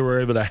they were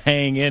able to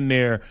hang in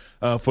there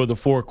for the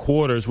 4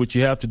 quarters, which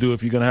you have to do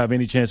if you're going to have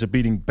any chance of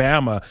beating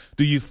Bama.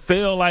 Do you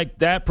feel like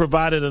that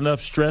provided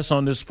enough stress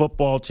on this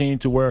football team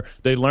to where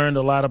they learned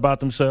a lot about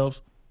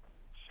themselves?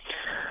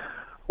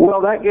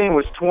 Well, that game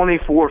was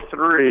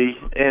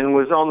 24-3 and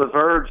was on the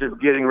verge of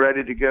getting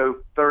ready to go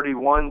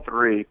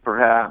 31-3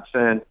 perhaps,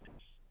 and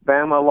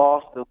Bama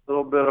lost a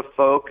little bit of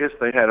focus.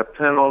 They had a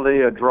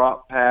penalty, a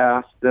drop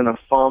pass, then a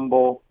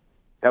fumble.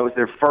 That was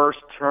their first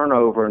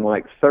turnover in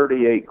like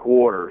 38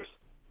 quarters,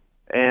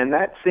 and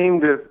that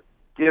seemed to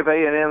give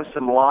A&M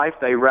some life.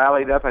 They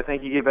rallied up. I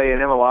think you give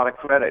A&M a lot of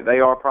credit.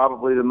 They are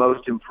probably the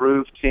most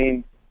improved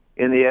team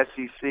in the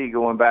SEC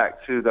going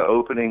back to the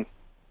opening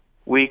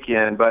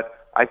weekend, but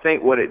I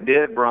think what it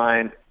did,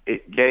 Brian,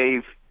 it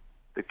gave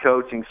the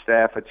coaching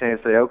staff a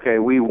chance to say, okay,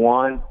 we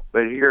won,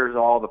 but here's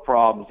all the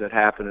problems that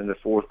happened in the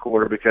 4th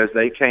quarter, because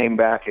they came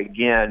back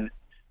again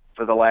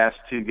for the last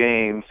 2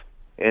 games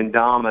and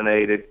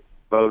dominated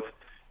both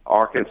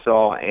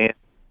Arkansas and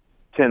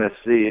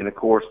Tennessee. And, of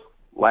course,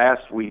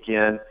 last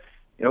weekend,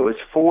 it was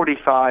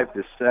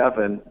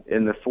 45-7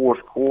 in the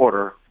 4th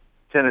quarter.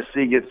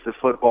 Tennessee gets the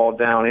football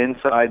down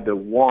inside the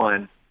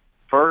 1,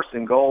 1st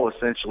and goal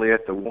essentially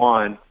at the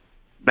 1.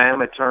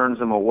 Bama turns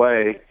them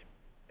away,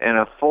 and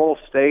a full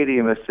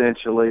stadium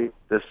essentially,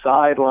 the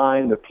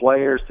sideline, the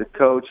players, the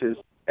coaches,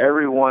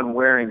 everyone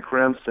wearing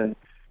crimson,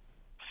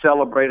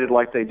 celebrated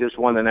like they just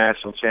won the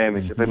national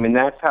championship. I mean,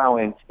 that's how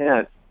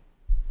intense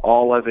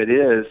all of it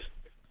is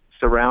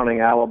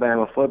surrounding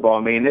Alabama football.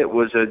 I mean, it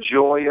was a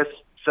joyous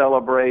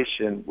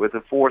celebration with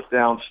a 4th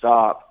down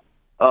stop,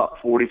 up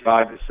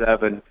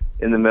 45-7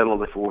 in the middle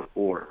of the 4th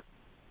quarter.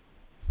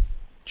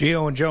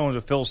 Gio and Jones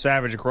with Phil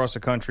Savage across the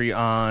country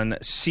on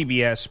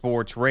CBS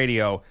Sports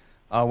Radio.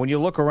 When you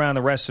look around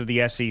the rest of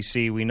the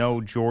SEC, we know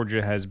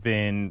Georgia has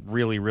been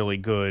really, really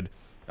good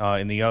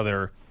in the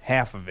other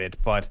half of it.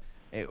 But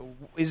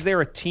is there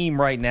a team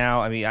right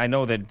now? I mean, I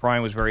know that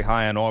Brian was very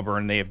high on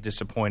Auburn. They have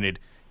disappointed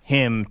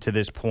him to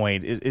this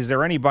point. Is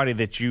there anybody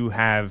that you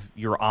have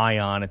your eye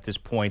on at this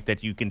point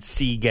that you can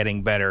see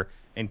getting better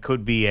and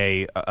could be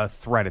a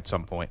threat at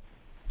some point?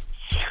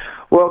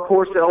 Well, of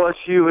course,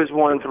 LSU has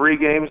won 3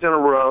 games in a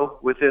row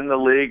within the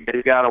league.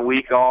 They've got a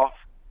week off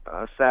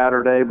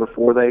Saturday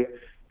before they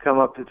come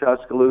up to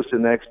Tuscaloosa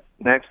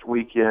next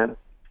weekend.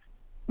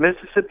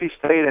 Mississippi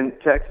State and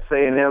Texas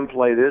A&M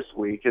play this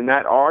week, and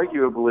that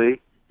arguably,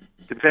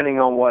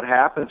 depending on what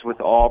happens with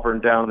Auburn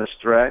down the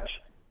stretch,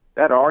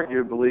 that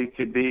arguably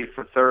could be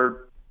for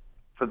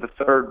the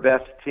third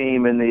best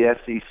team in the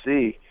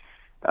SEC,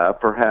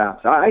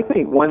 perhaps. I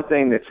think one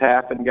thing that's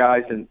happened,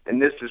 guys,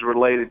 and this is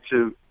related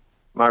to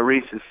my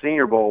Reese's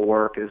Senior Bowl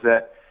work, is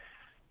that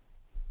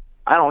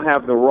I don't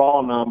have the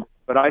raw number,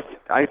 but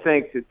I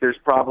think that there's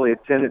probably a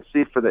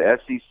tendency for the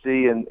SEC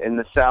and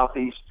the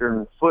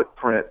southeastern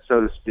footprint,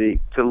 so to speak,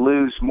 to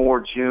lose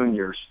more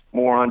juniors,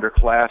 more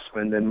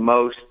underclassmen than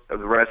most of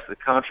the rest of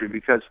the country.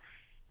 Because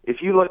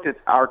if you looked at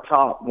our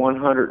top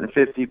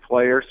 150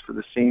 players for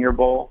the Senior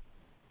Bowl,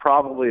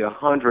 probably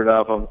 100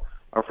 of them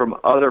are from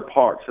other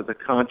parts of the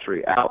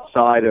country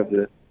outside of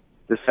the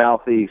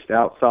Southeast,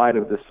 outside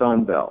of the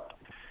Sun Belt.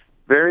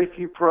 Very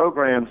few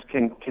programs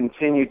can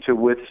continue to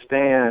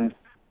withstand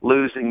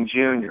losing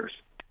juniors.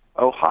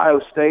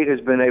 Ohio State has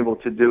been able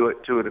to do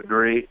it to a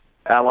degree.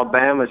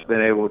 Alabama's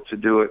been able to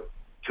do it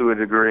to a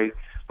degree.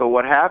 But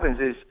what happens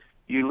is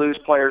you lose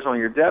players on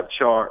your depth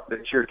chart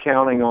that you're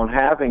counting on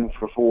having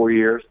for 4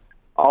 years.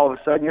 all of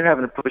a sudden you're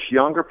having to push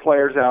younger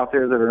players out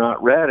there that are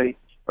not ready,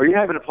 or you're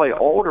having to play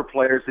older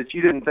players that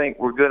you didn't think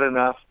were good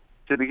enough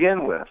to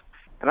begin with.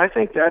 And I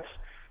think that's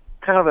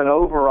kind of an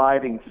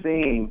overriding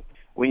theme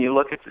when you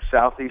look at the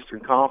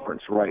Southeastern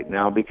Conference right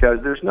now, because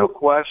there's no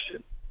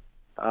question.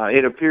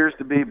 It appears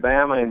to be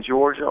Bama and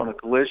Georgia on a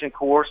collision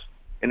course,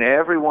 and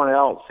everyone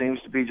else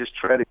seems to be just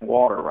treading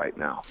water right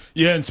now.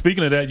 Yeah, and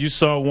speaking of that, you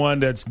saw one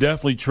that's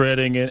definitely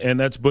treading, and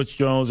that's Butch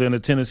Jones and the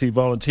Tennessee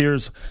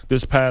Volunteers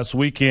this past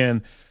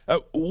weekend.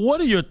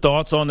 What are your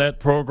thoughts on that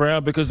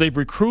program? Because they've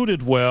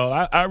recruited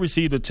well. I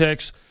received a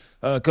text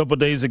a couple of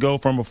days ago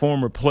from a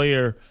former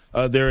player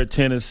there at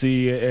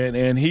Tennessee,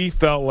 and he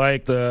felt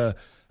like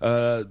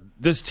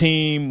this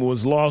team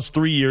was lost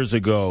 3 years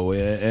ago,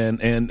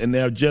 and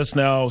they're just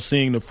now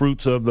seeing the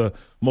fruits of the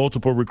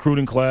multiple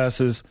recruiting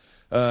classes,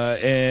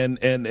 and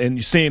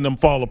you're seeing them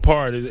fall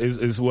apart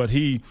is what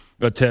he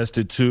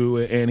attested to,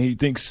 and he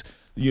thinks,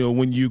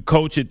 when you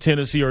coach at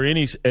Tennessee or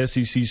any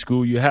SEC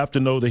school, you have to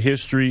know the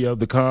history of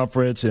the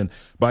conference and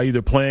by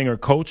either playing or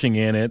coaching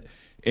in it.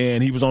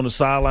 And he was on the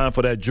sideline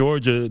for that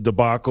Georgia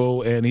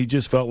debacle, and he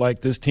just felt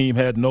like this team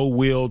had no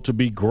will to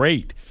be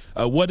great.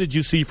 What did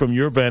you see from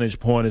your vantage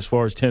point as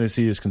far as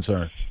Tennessee is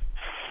concerned?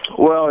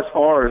 Well, as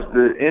far as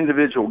the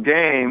individual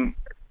game,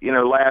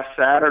 last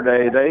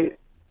Saturday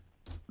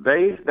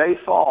they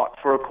fought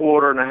for a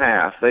quarter and a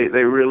half. They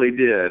really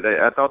did.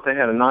 I thought they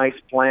had a nice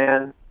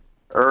plan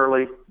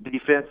early,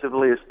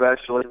 defensively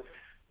especially.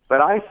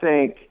 But I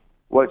think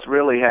what's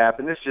really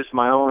happened, this is just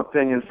my own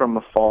opinion from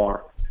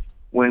afar,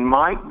 when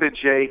Mike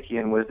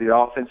Bajakian was the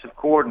offensive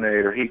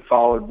coordinator, he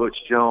followed Butch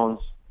Jones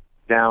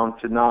down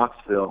to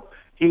Knoxville.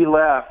 He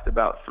left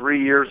about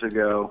 3 years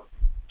ago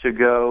to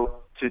go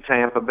to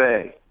Tampa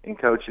Bay and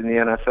coach in the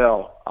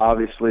NFL,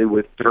 obviously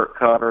with Dirk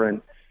Cutter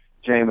and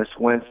Jameis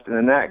Winston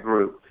and that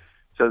group.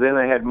 So then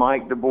they had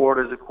Mike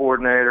DeBoer as a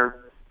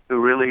coordinator who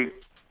really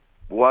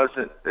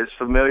wasn't as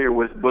familiar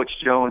with Butch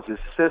Jones'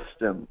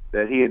 system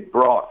that he had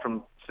brought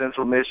from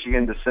Central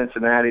Michigan to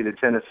Cincinnati to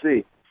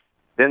Tennessee.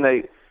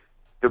 Then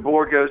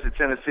DeBoer goes to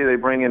Tennessee. They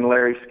bring in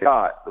Larry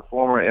Scott, the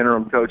former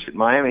interim coach at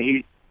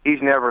Miami.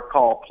 He's never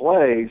called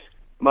plays,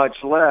 much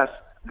less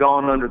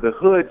gone under the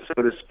hood,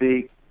 so to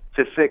speak,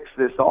 to fix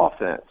this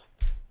offense.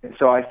 And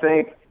so I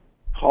think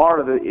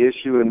part of the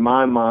issue in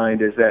my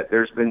mind is that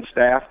there's been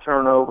staff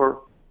turnover,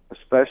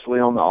 especially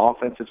on the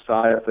offensive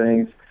side of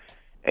things.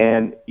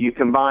 And you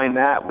combine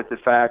that with the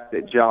fact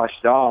that Josh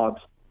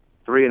Dobbs,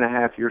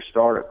 3.5-year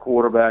start at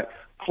quarterback,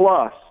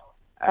 plus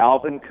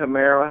Alvin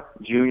Kamara,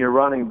 junior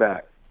running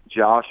back,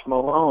 Josh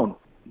Malone,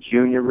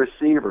 junior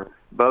receiver,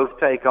 both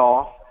take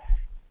off,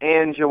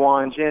 and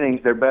Jawan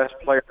Jennings, their best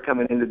player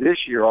coming into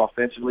this year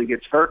offensively,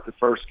 gets hurt the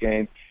first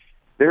game.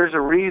 There's a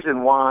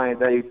reason why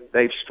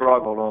they've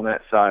struggled on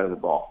that side of the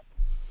ball.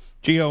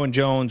 Gio and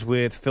Jones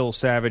with Phil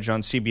Savage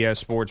on CBS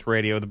Sports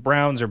Radio. The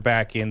Browns are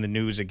back in the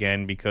news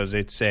again because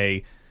it's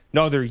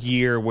another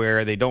year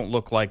where they don't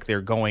look like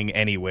they're going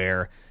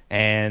anywhere.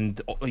 And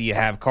you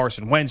have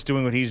Carson Wentz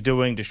doing what he's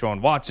doing,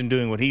 Deshaun Watson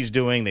doing what he's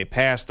doing. They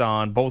passed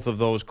on both of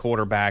those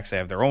quarterbacks. They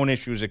have their own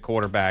issues at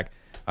quarterback.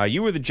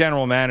 You were the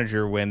general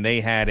manager when they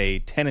had a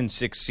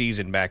 10-6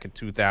 season back in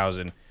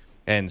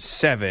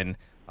 2007,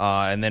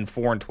 and then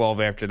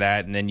 4-12 after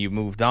that, and then you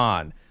moved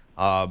on.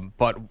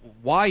 But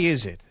why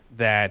is it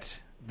that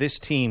this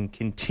team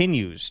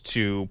continues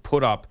to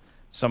put up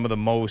some of the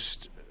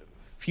most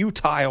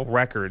futile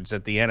records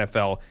that the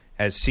NFL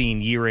has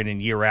seen year in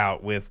and year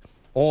out with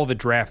all the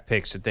draft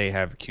picks that they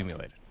have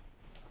accumulated?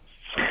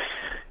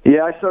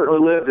 Yeah, I certainly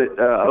lived at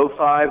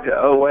 05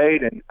 to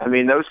 08,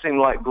 and those seem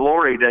like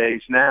glory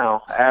days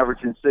now,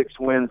 averaging 6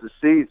 wins a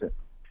season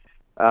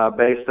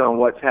based on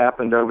what's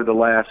happened over the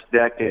last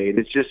decade.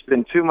 It's just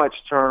been too much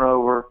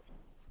turnover,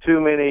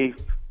 too many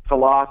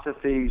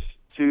philosophies,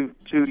 two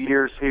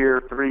years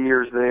here, 3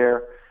 years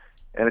there,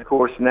 and of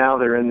course now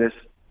they're in this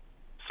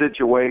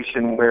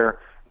situation where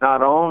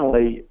not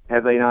only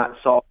have they not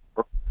solved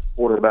the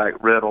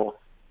quarterback riddle,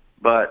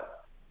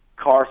 but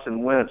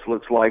Carson Wentz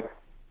looks like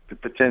the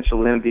potential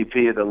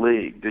MVP of the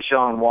league.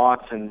 Deshaun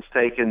Watson's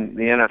taken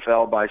the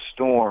NFL by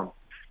storm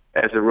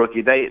as a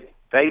rookie. They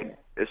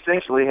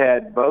essentially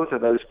had both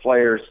of those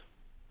players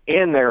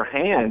in their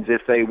hands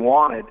if they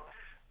wanted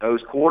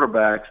those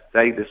quarterbacks.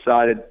 They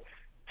decided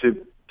to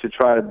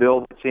try to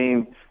build the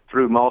team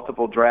through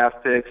multiple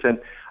draft picks. And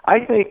I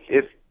think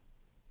if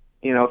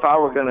I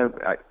were going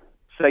to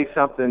say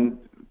something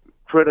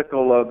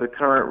critical of the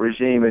current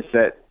regime, is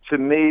that to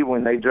me,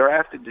 when they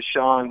drafted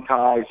DeShone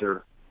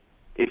Kizer,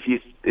 if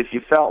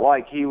you felt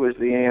like he was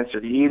the answer,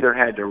 you either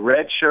had to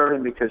redshirt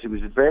him because he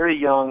was very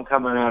young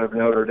coming out of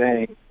Notre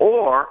Dame,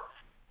 or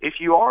if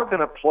you are going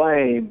to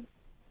play him,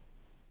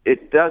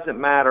 it doesn't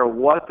matter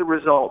what the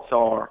results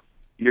are,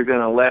 you're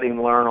going to let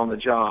him learn on the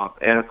job.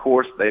 And, of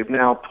course, they've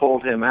now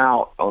pulled him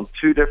out on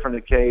 2 different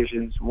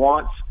occasions,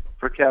 once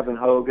for Kevin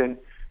Hogan,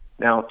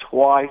 now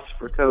twice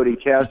for Cody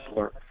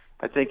Kessler.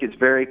 I think it's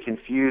very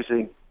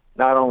confusing,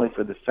 not only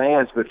for the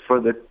fans, but for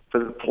the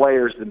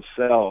players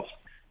themselves,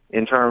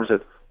 in terms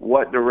of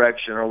what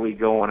direction are we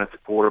going at the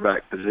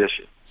quarterback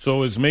position.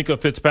 So is Minkah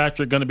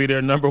Fitzpatrick going to be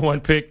their number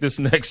one pick this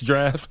next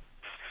draft?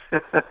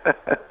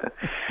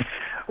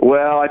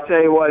 Well, I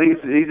tell you what,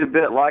 he's a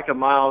bit like a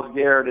Myles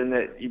Garrett in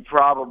that you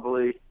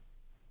probably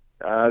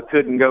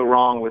couldn't go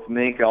wrong with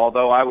Minkah,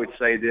 although I would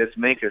say this,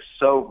 Minkah's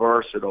so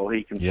versatile.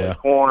 He can play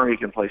corner, he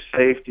can play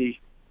safety,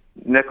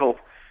 nickel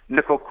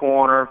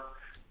corner,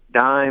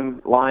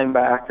 dime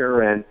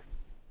linebacker, and,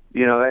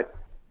 you know,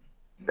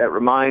 that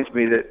reminds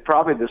me that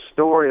probably the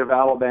story of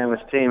Alabama's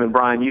team, and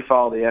Brian, you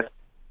follow the SEC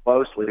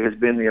closely, has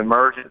been the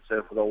emergence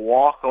of the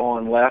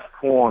walk-on left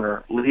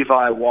corner,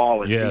 Levi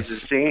Wallace. Yes.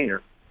 He's a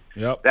senior.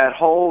 Yep. That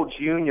whole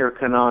junior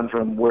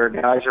conundrum where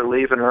guys are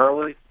leaving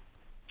early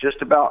just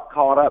about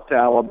caught up to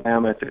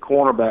Alabama at the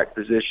cornerback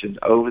position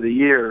over the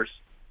years.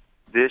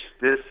 This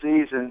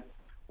season,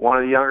 one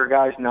of the younger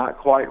guys not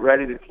quite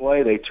ready to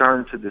play. They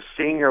turned to the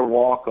senior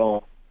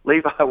walk-on.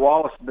 Levi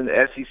Wallace has been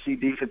the SEC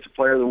Defensive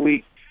Player of the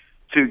Week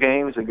 2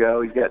 games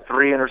ago. He's got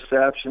 3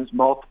 interceptions,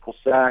 multiple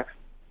sacks.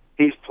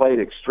 He's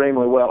played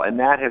extremely well, and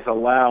that has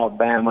allowed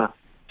Bama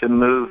to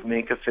move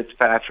Minkah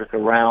Fitzpatrick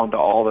around to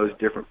all those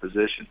different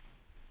positions.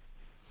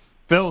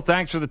 Phil,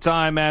 thanks for the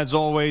time, as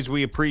always.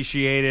 We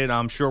appreciate it.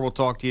 I'm sure we'll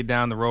talk to you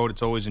down the road.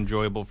 It's always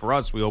enjoyable for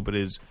us. We hope it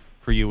is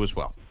for you as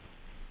well.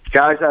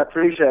 Guys, I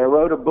appreciate it. I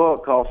wrote a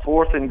book called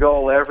 4th and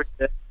Goal Every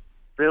Day.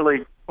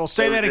 Really. Well,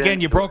 say that again.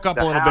 You broke up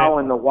a little bit. The how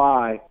and the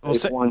why.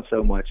 They've won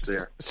so much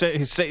there.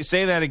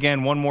 Say that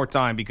again one more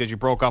time because you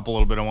broke up a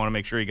little bit. I want to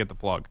make sure you get the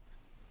plug.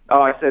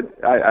 Oh, I said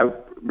I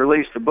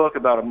released a book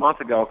about a month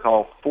ago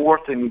called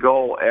 4th and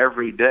Goal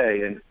Every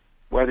Day, and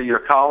whether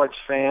you're a college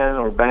fan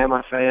or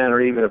Bama fan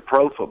or even a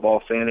pro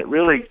football fan, it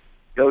really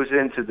goes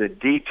into the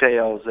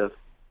details of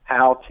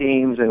how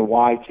teams and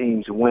why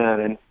teams win.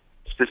 And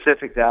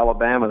specific to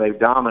Alabama, they've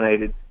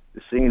dominated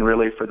the scene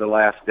really for the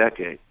last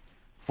decade.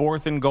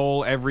 4th and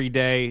Goal Every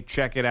Day.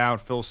 Check it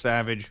out. Phil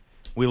Savage,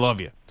 we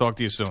love you. Talk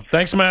to you soon.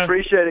 Thanks, man.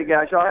 Appreciate it,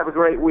 guys. Y'all have a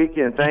great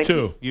weekend. Thank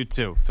you. You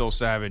too. Phil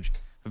Savage,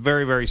 a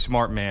very, very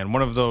smart man.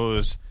 One of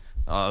those...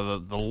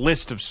 the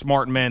list of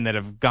smart men that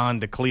have gone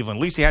to Cleveland.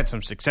 At least he had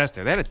some success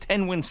there. They had a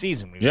 10-win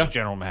season when he was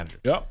general manager.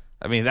 Yep.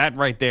 I mean, that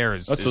right there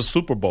is... That's a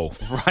Super Bowl.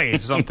 Right.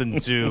 Something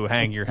to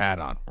hang your hat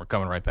on. We're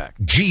coming right back.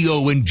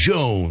 Gio and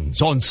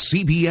Jones on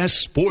CBS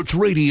Sports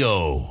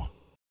Radio.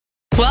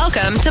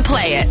 Welcome to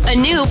Play It, a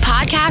new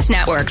podcast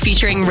network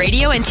featuring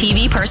radio and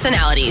TV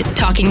personalities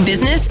talking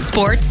business,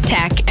 sports,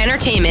 tech,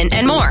 entertainment,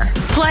 and more.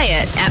 Play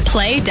it at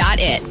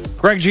play.it.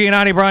 Greg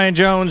Giannotti, Brian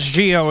Jones,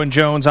 Gio and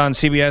Jones on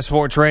CBS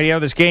Sports Radio.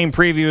 This game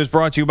preview is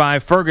brought to you by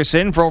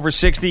Ferguson. For over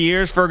 60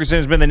 years, Ferguson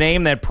has been the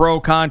name that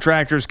pro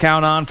contractors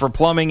count on for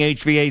plumbing,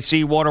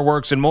 HVAC,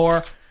 waterworks, and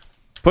more.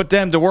 Put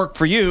them to work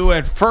for you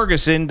at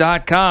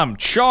Ferguson.com.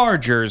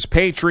 Chargers,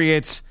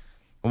 Patriots,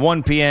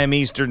 1 p.m.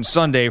 Eastern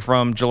Sunday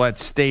from Gillette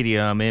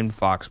Stadium in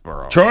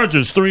Foxborough.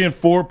 Chargers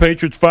 3-4,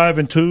 Patriots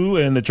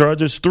 5-2, and the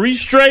Chargers 3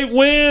 straight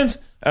wins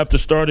after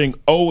starting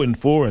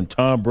 0-4, and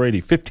Tom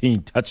Brady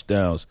 15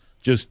 touchdowns.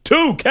 Just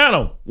 2, count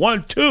them,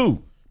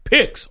 1-2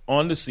 picks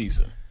on the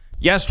season.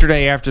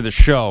 Yesterday after the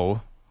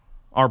show,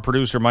 our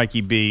producer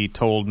Mikey B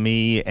told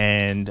me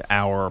and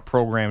our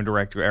program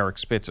director Eric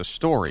Spitz a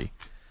story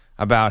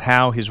about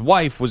how his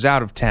wife was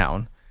out of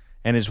town,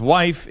 and his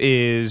wife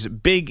is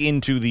big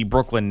into the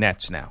Brooklyn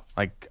Nets now.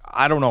 Like,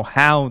 I don't know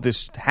how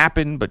this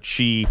happened, but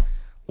she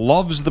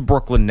loves the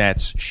Brooklyn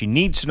Nets. She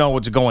needs to know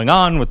what's going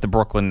on with the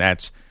Brooklyn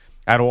Nets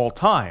at all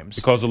times.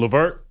 Because of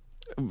LeVert?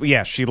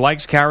 Yeah, she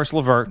likes Karis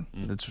LeVert.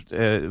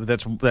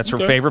 That's her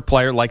favorite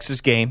player, likes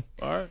his game.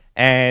 All right.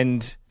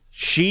 And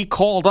she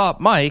called up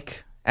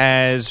Mike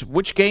as,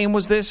 which game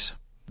was this?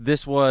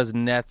 This was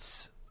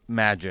Nets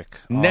Magic.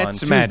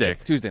 Nets on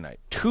Magic. Tuesday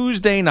night.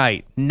 Tuesday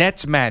night,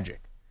 Nets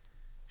Magic.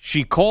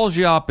 She calls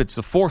you up. It's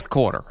the fourth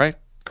quarter, right?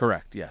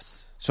 Correct,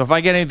 yes. So if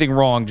I get anything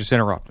wrong, just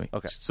interrupt me.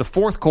 Okay. It's the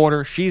fourth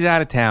quarter. She's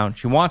out of town.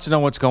 She wants to know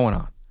what's going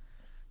on.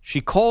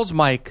 She calls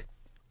Mike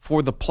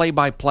for the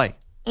play-by-play.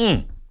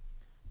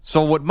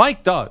 So what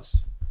Mike does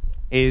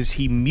is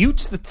he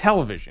mutes the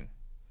television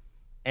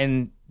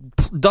and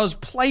does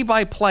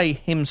play-by-play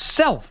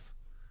himself.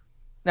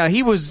 Now,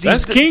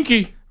 That's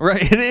kinky. Right?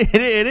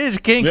 It is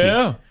kinky.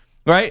 Yeah.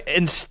 Right?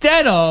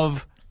 Instead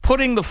of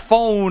putting the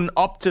phone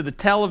up to the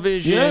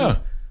television,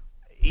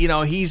 you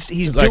know, he's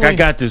doing... like, I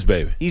got this,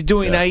 baby. He's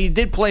doing... Now, he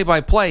did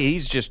play-by-play.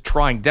 He's just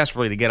trying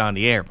desperately to get on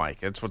the air, Mike.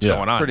 That's what's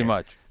going on pretty here.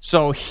 much.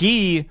 So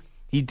he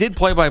did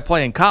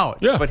play-by-play in college,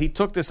 Yeah. but he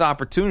took this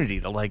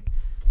opportunity to, like,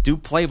 do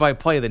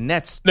play-by-play of the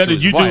Nets. Now, to did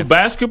his you wife. do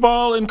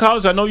basketball in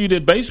college? I know you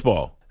did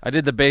baseball. I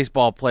did the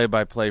baseball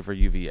play-by-play for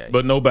UVA.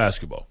 But no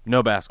basketball.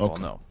 No basketball,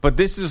 no. But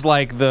this is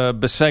like the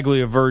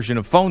Biseglia version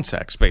of phone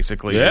sex,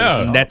 basically.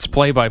 Yeah. This Nets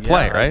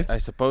play-by-play, right? I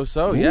suppose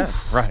so, Oof,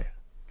 yes. Right.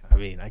 I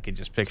mean, I could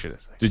just picture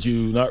this. Did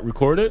you not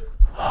record it?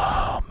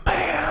 Oh,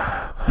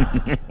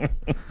 man.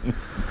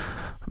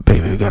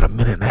 Baby, we got a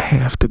minute and a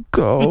half to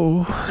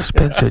go.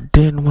 Spencer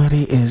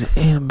Dinwiddie is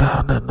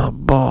inbounding the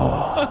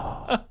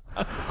ball.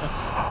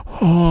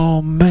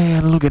 Oh,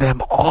 man, look at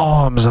them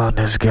arms on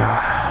this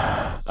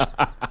guy.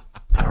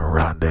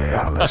 Rondé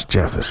Hollis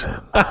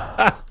Jefferson.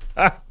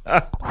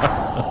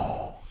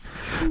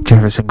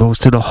 Jefferson goes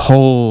to the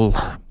hole.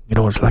 You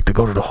know what it's like to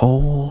go to the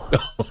hole?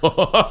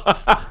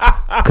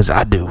 Because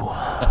I do.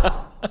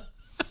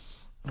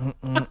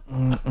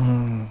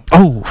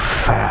 Oh,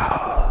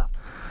 foul.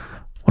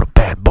 What a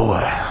bad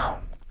boy.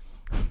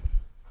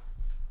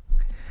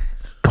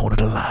 Going to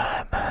the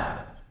line.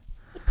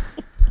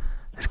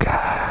 This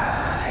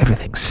guy,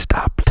 everything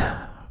stopped.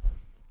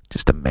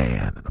 Just a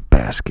man in a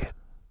basket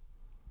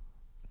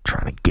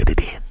trying to get it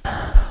in.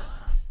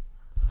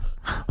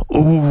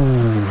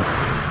 Ooh.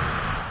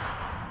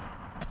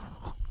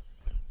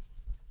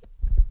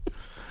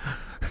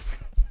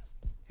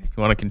 You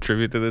want to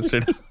contribute to this?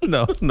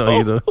 No,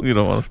 you don't. You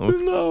don't want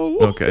to. No.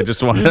 Okay, I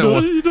just wanted.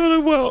 You're doing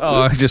it well.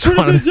 Oh, I just Pretty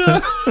wanted. good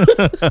job.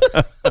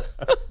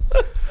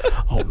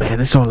 Oh man,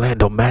 this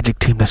Orlando Magic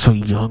team, they're so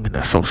young and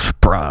they're so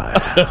spry.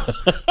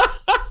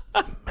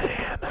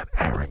 Man, that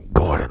Aaron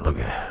Gordon, look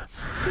at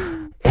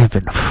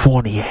Evan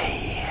Fournier.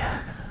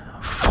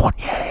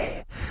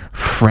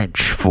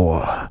 French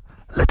for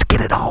let's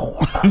get it on.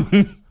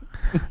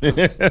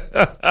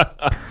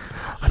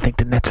 I think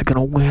the Nets are going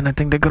to win. I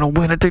think they're going to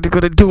win. I think they're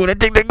going to do it. I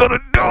think they're going to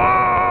do it.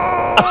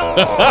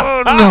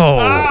 Oh, no.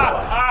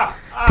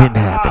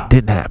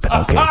 Didn't happen.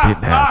 Okay,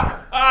 didn't happen.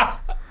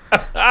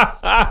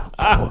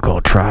 We're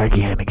going to try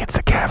again against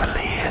the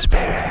Cavaliers,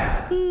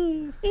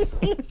 baby.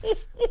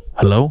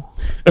 Hello?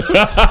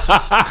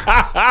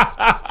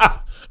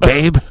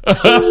 Babe?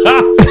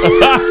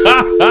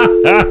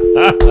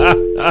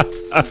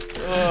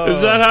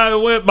 Is that how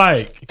it went,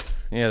 Mike?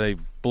 Yeah, they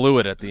blew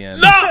it at the end.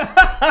 No!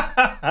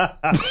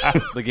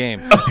 The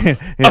game.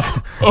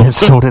 And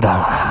so did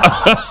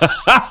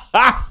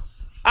I.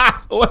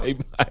 Wait,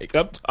 Mike,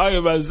 I'm talking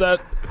about, is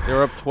that... They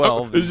were up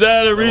 12. Is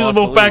that a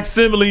reasonable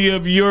facsimile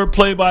of your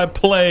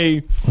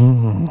play-by-play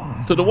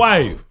to the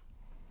wife?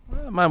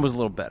 Mine was a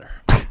little better.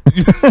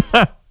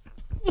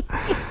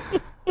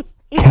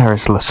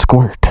 Karis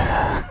LaSquirt.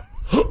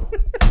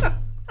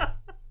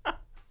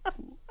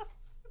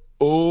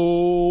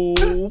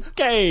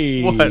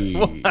 Okay.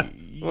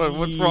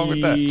 What's wrong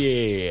with that?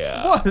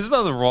 Yeah. What? There's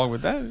nothing wrong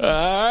with that.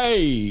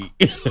 Aye.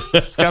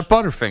 It's got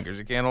butterfingers.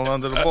 You can't hold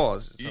on to the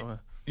balls. So.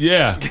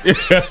 Yeah.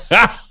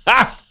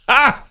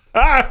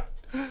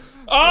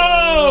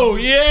 Oh,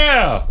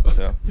 yeah.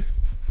 So.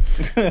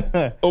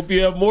 Hope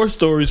you have more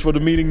stories for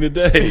the meeting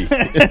today.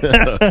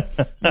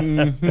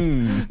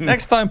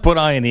 Next time, put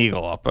Iron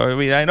Eagle up. I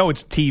mean, I know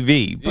it's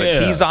TV,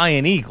 but he's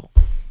Iron Eagle.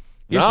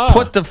 You just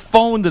put the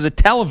phone to the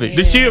television.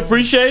 Did she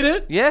appreciate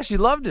it? Yeah, she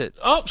loved it.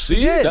 Oh, see?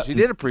 She did. She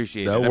did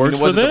appreciate it. That I works mean, it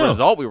for wasn't them. the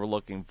result we were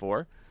looking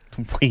for.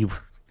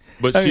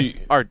 But she...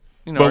 Our,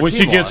 you know, but our when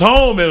team she gets lost.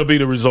 home, it'll be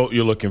the result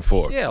you're looking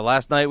for. Yeah,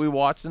 last night we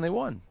watched and they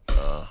won.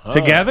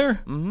 Together?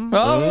 Mm-hmm.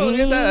 Oh, look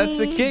at that. That's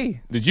the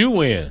key. Did you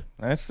win?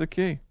 That's the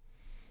key.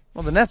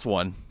 Well, the Nets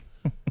won.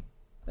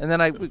 And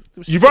then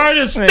You've already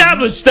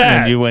established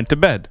that. And you went to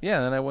bed. Yeah,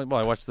 and then I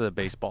watched the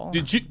baseball.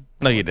 Did you?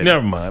 No, you didn't.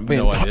 Never mind.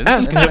 No, I didn't.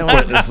 Asking him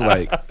it's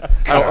like,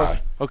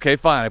 God. Okay,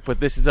 fine. I put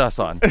This Is Us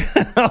on.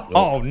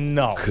 Oh,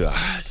 no.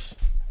 Gosh.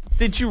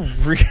 Did you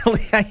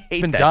really? I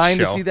hate Been that dying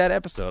show. to see that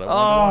episode.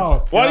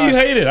 Why do you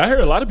hate it? I heard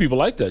a lot of people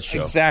like that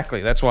show.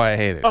 Exactly. That's why I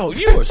hate it. Oh,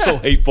 you are so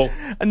hateful.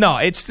 No,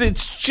 it's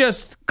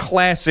just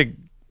classic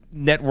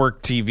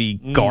network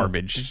TV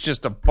garbage. It's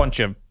just a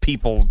bunch of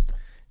people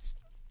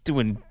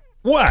doing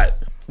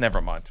what?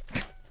 Never mind.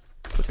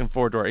 Looking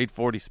forward to our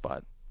 8:40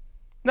 spot.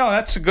 No,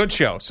 that's a good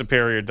show.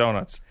 Superior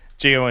Donuts.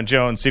 Gio and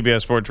Jones,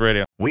 CBS Sports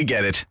Radio. We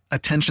get it.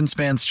 Attention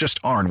spans just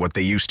aren't what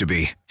they used to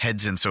be.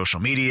 Heads in social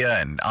media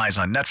and eyes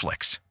on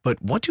Netflix.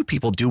 But what do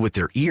people do with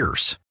their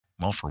ears?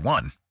 Well, for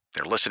one,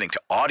 they're listening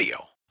to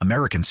audio.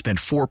 Americans spend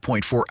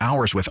 4.4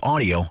 hours with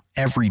audio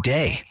every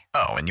day.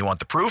 Oh, and you want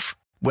the proof?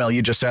 Well,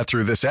 you just sat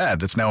through this ad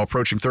that's now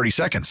approaching 30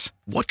 seconds.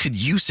 What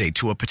could you say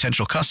to a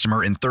potential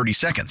customer in 30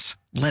 seconds?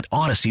 Let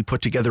Odyssey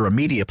put together a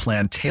media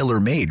plan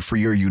tailor-made for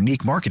your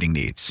unique marketing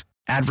needs.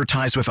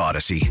 Advertise with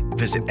Odyssey.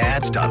 Visit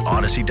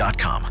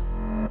ads.odyssey.com.